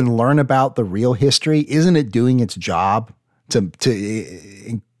go and learn about the real history, isn't it doing its job to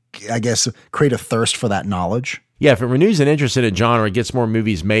I guess, create a thirst for that knowledge? Yeah, if it renews an interest in a genre, it gets more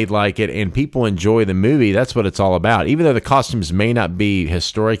movies made like it, and people enjoy the movie. That's what it's all about. Even though the costumes may not be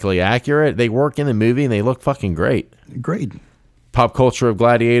historically accurate, they work in the movie and they look fucking great. Great. Pop culture of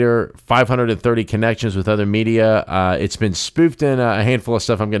Gladiator, 530 connections with other media. It's been spoofed in a handful of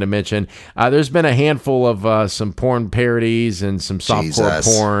stuff I'm going to mention. There's been a handful of some porn parodies and some softcore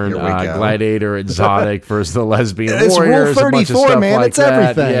porn. Gladiator, Exotic versus the Lesbian Warriors. It's Rule 34, a bunch of stuff man. Like it's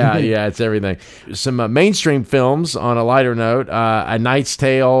that. everything. Yeah, it's everything. Some mainstream films on a lighter note. A Knight's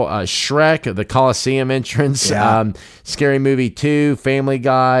Tale, Shrek, the Coliseum entrance, Scary Movie 2, Family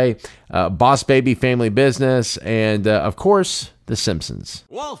Guy, Boss Baby, Family Business, and, of course, The Simpsons.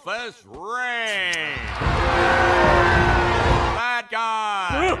 Wolfus Reign! Bad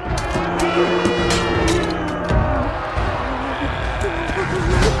guy!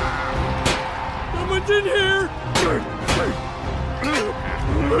 Someone's in here!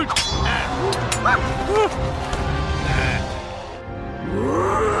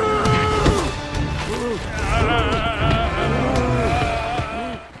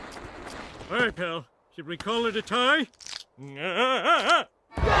 All right, pal. Should we call it a tie? All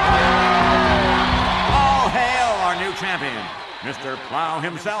hail our new champion, Mr. Plow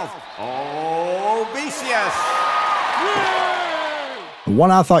himself, Obesius!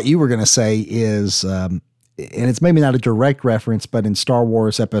 One I thought you were going to say is, and it's maybe not a direct reference, but in Star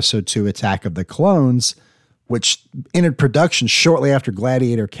Wars Episode 2 Attack of the Clones, which entered production shortly after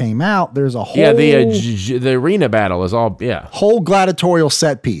Gladiator came out, there's a whole... Yeah, the arena battle is all, whole gladiatorial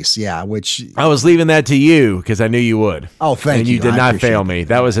set piece, which... I was leaving that to you because I knew you would. Oh, thank you. And you did I not appreciate fail me.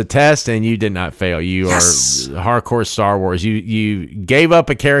 That was a test, and you did not fail. You are hardcore Star Wars. You gave up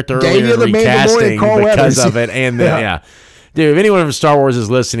a character earlier in recasting because of it, and yeah. Dude, if anyone from Star Wars is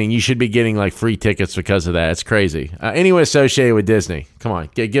listening, you should be getting like free tickets because of that. It's crazy. Anyone associated with Disney, come on,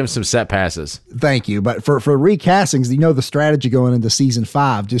 give them some set passes. Thank you. But for recastings, you know the strategy going into season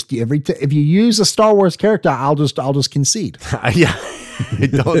 5. Just if you use a Star Wars character, I'll just concede. Yeah,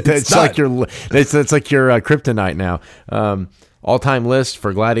 it's like your kryptonite now. All-time list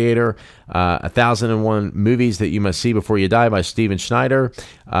for Gladiator, 1,001 movies that you must see before you die by Steven Schneider.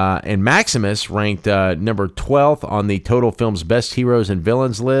 And Maximus ranked number 12th on the Total Film's Best Heroes and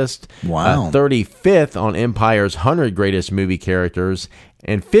Villains list. Wow. 35th on Empire's 100 Greatest Movie Characters.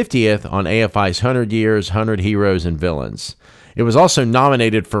 And 50th on AFI's 100 Years, 100 Heroes and Villains. It was also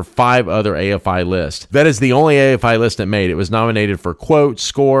nominated for 5 other AFI lists. That is the only AFI list it made. It was nominated for quote,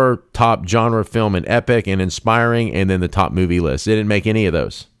 score, top genre film and epic and inspiring, and then the top movie list. It didn't make any of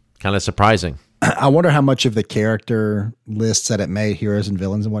those. Kind of surprising. I wonder how much of the character lists that it made, heroes and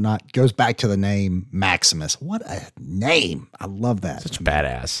villains and whatnot, goes back to the name Maximus. What a name. I love that. Such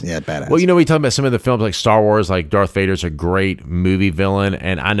badass. Yeah, badass. Well, we talk about some of the films like Star Wars, like Darth Vader's a great movie villain,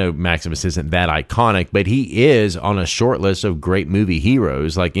 and I know Maximus isn't that iconic, but he is on a short list of great movie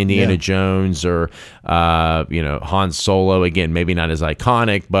heroes like Indiana Jones or, Han Solo. Again, maybe not as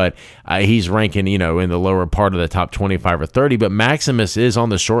iconic, but he's ranking, in the lower part of the top 25 or 30, but Maximus is on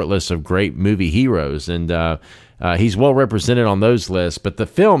the short list of great movie heroes, and he's well represented on those lists, but the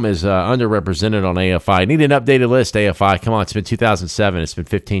film is underrepresented on AFI. I need an updated list, AFI. Come on, it's been 2007. It's been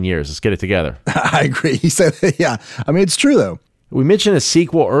 15 years. Let's get it together. I agree. He said, yeah. I mean, it's true, though. We mentioned a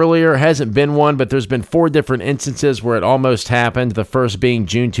sequel earlier. Hasn't been one, but there's been 4 different instances where it almost happened. The first being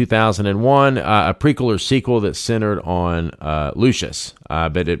June 2001, a prequel or sequel that centered on Lucius,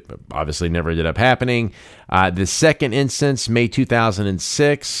 but it obviously never ended up happening. The second instance, May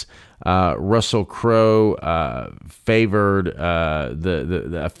 2006, Russell Crowe favored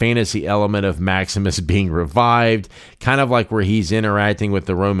the fantasy element of Maximus being revived, kind of like where he's interacting with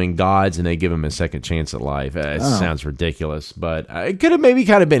the Roman gods and they give him a second chance at life. It sounds ridiculous, but it could have maybe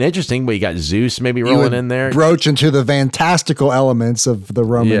kind of been interesting, but you got Zeus maybe rolling in there. Broach into the fantastical elements of the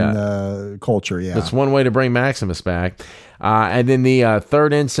Roman culture, That's one way to bring Maximus back. And then the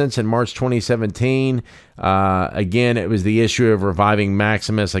third instance in March 2017, again, it was the issue of reviving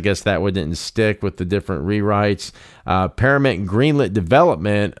Maximus. I guess that one didn't stick with the different rewrites. Paramount greenlit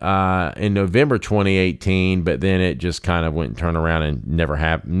development in November 2018, but then it just kind of went and turned around and never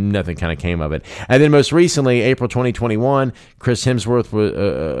happened. Nothing kind of came of it. And then most recently, April 2021, Chris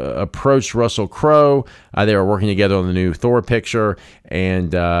Hemsworth approached Russell Crowe. They were working together on the new Thor picture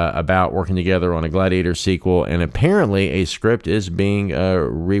and about working together on a Gladiator sequel. And apparently a script is being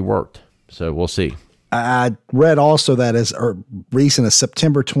reworked. So we'll see. I read also that as recent as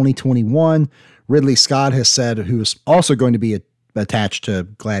September 2021, Ridley Scott has said, who is also going to be attached to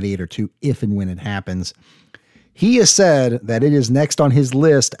Gladiator 2 if and when it happens. He has said that it is next on his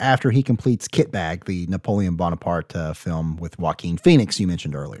list after he completes Kitbag, the Napoleon Bonaparte film with Joaquin Phoenix you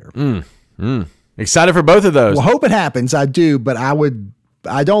mentioned earlier. Excited for both of those. Well, hope it happens. I do, but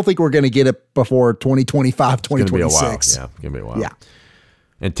I don't think we're going to get it before 2025, 2026. It's going to be a while. Yeah.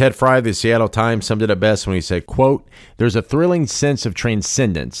 And Ted Fry of the Seattle Times summed it up best when he said, quote, "There's a thrilling sense of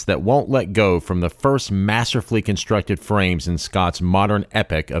transcendence that won't let go from the first masterfully constructed frames in Scott's modern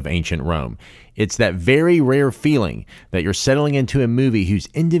epic of ancient Rome. It's that very rare feeling that you're settling into a movie whose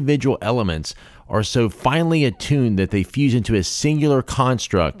individual elements are so finely attuned that they fuse into a singular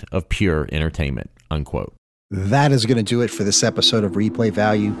construct of pure entertainment," unquote. That is going to do it for this episode of Replay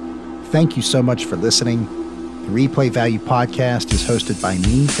Value. Thank you so much for listening. The Replay Value Podcast is hosted by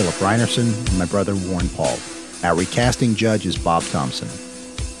me, Philip Reinerson, and my brother, Warren Paul. Our recasting judge is Bob Thompson.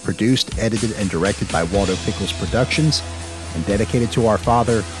 Produced, edited, and directed by Waldo Pickles Productions, and dedicated to our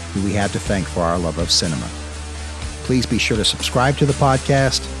father, who we have to thank for our love of cinema. Please be sure to subscribe to the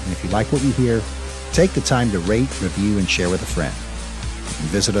podcast, and if you like what you hear, take the time to rate, review, and share with a friend. You can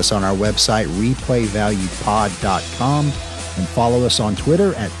visit us on our website, replayvaluepod.com, and follow us on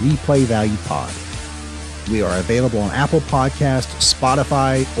Twitter at replayvaluepod. We are available on Apple Podcasts,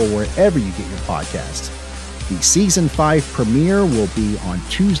 Spotify, or wherever you get your podcasts. The Season 5 premiere will be on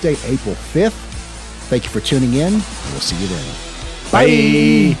Tuesday, April 5th. Thank you for tuning in, and we'll see you then.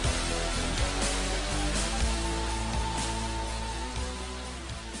 Bye!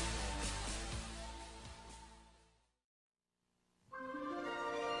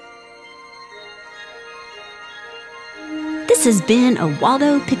 This has been a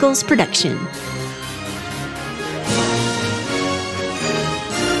Waldo Pickles production.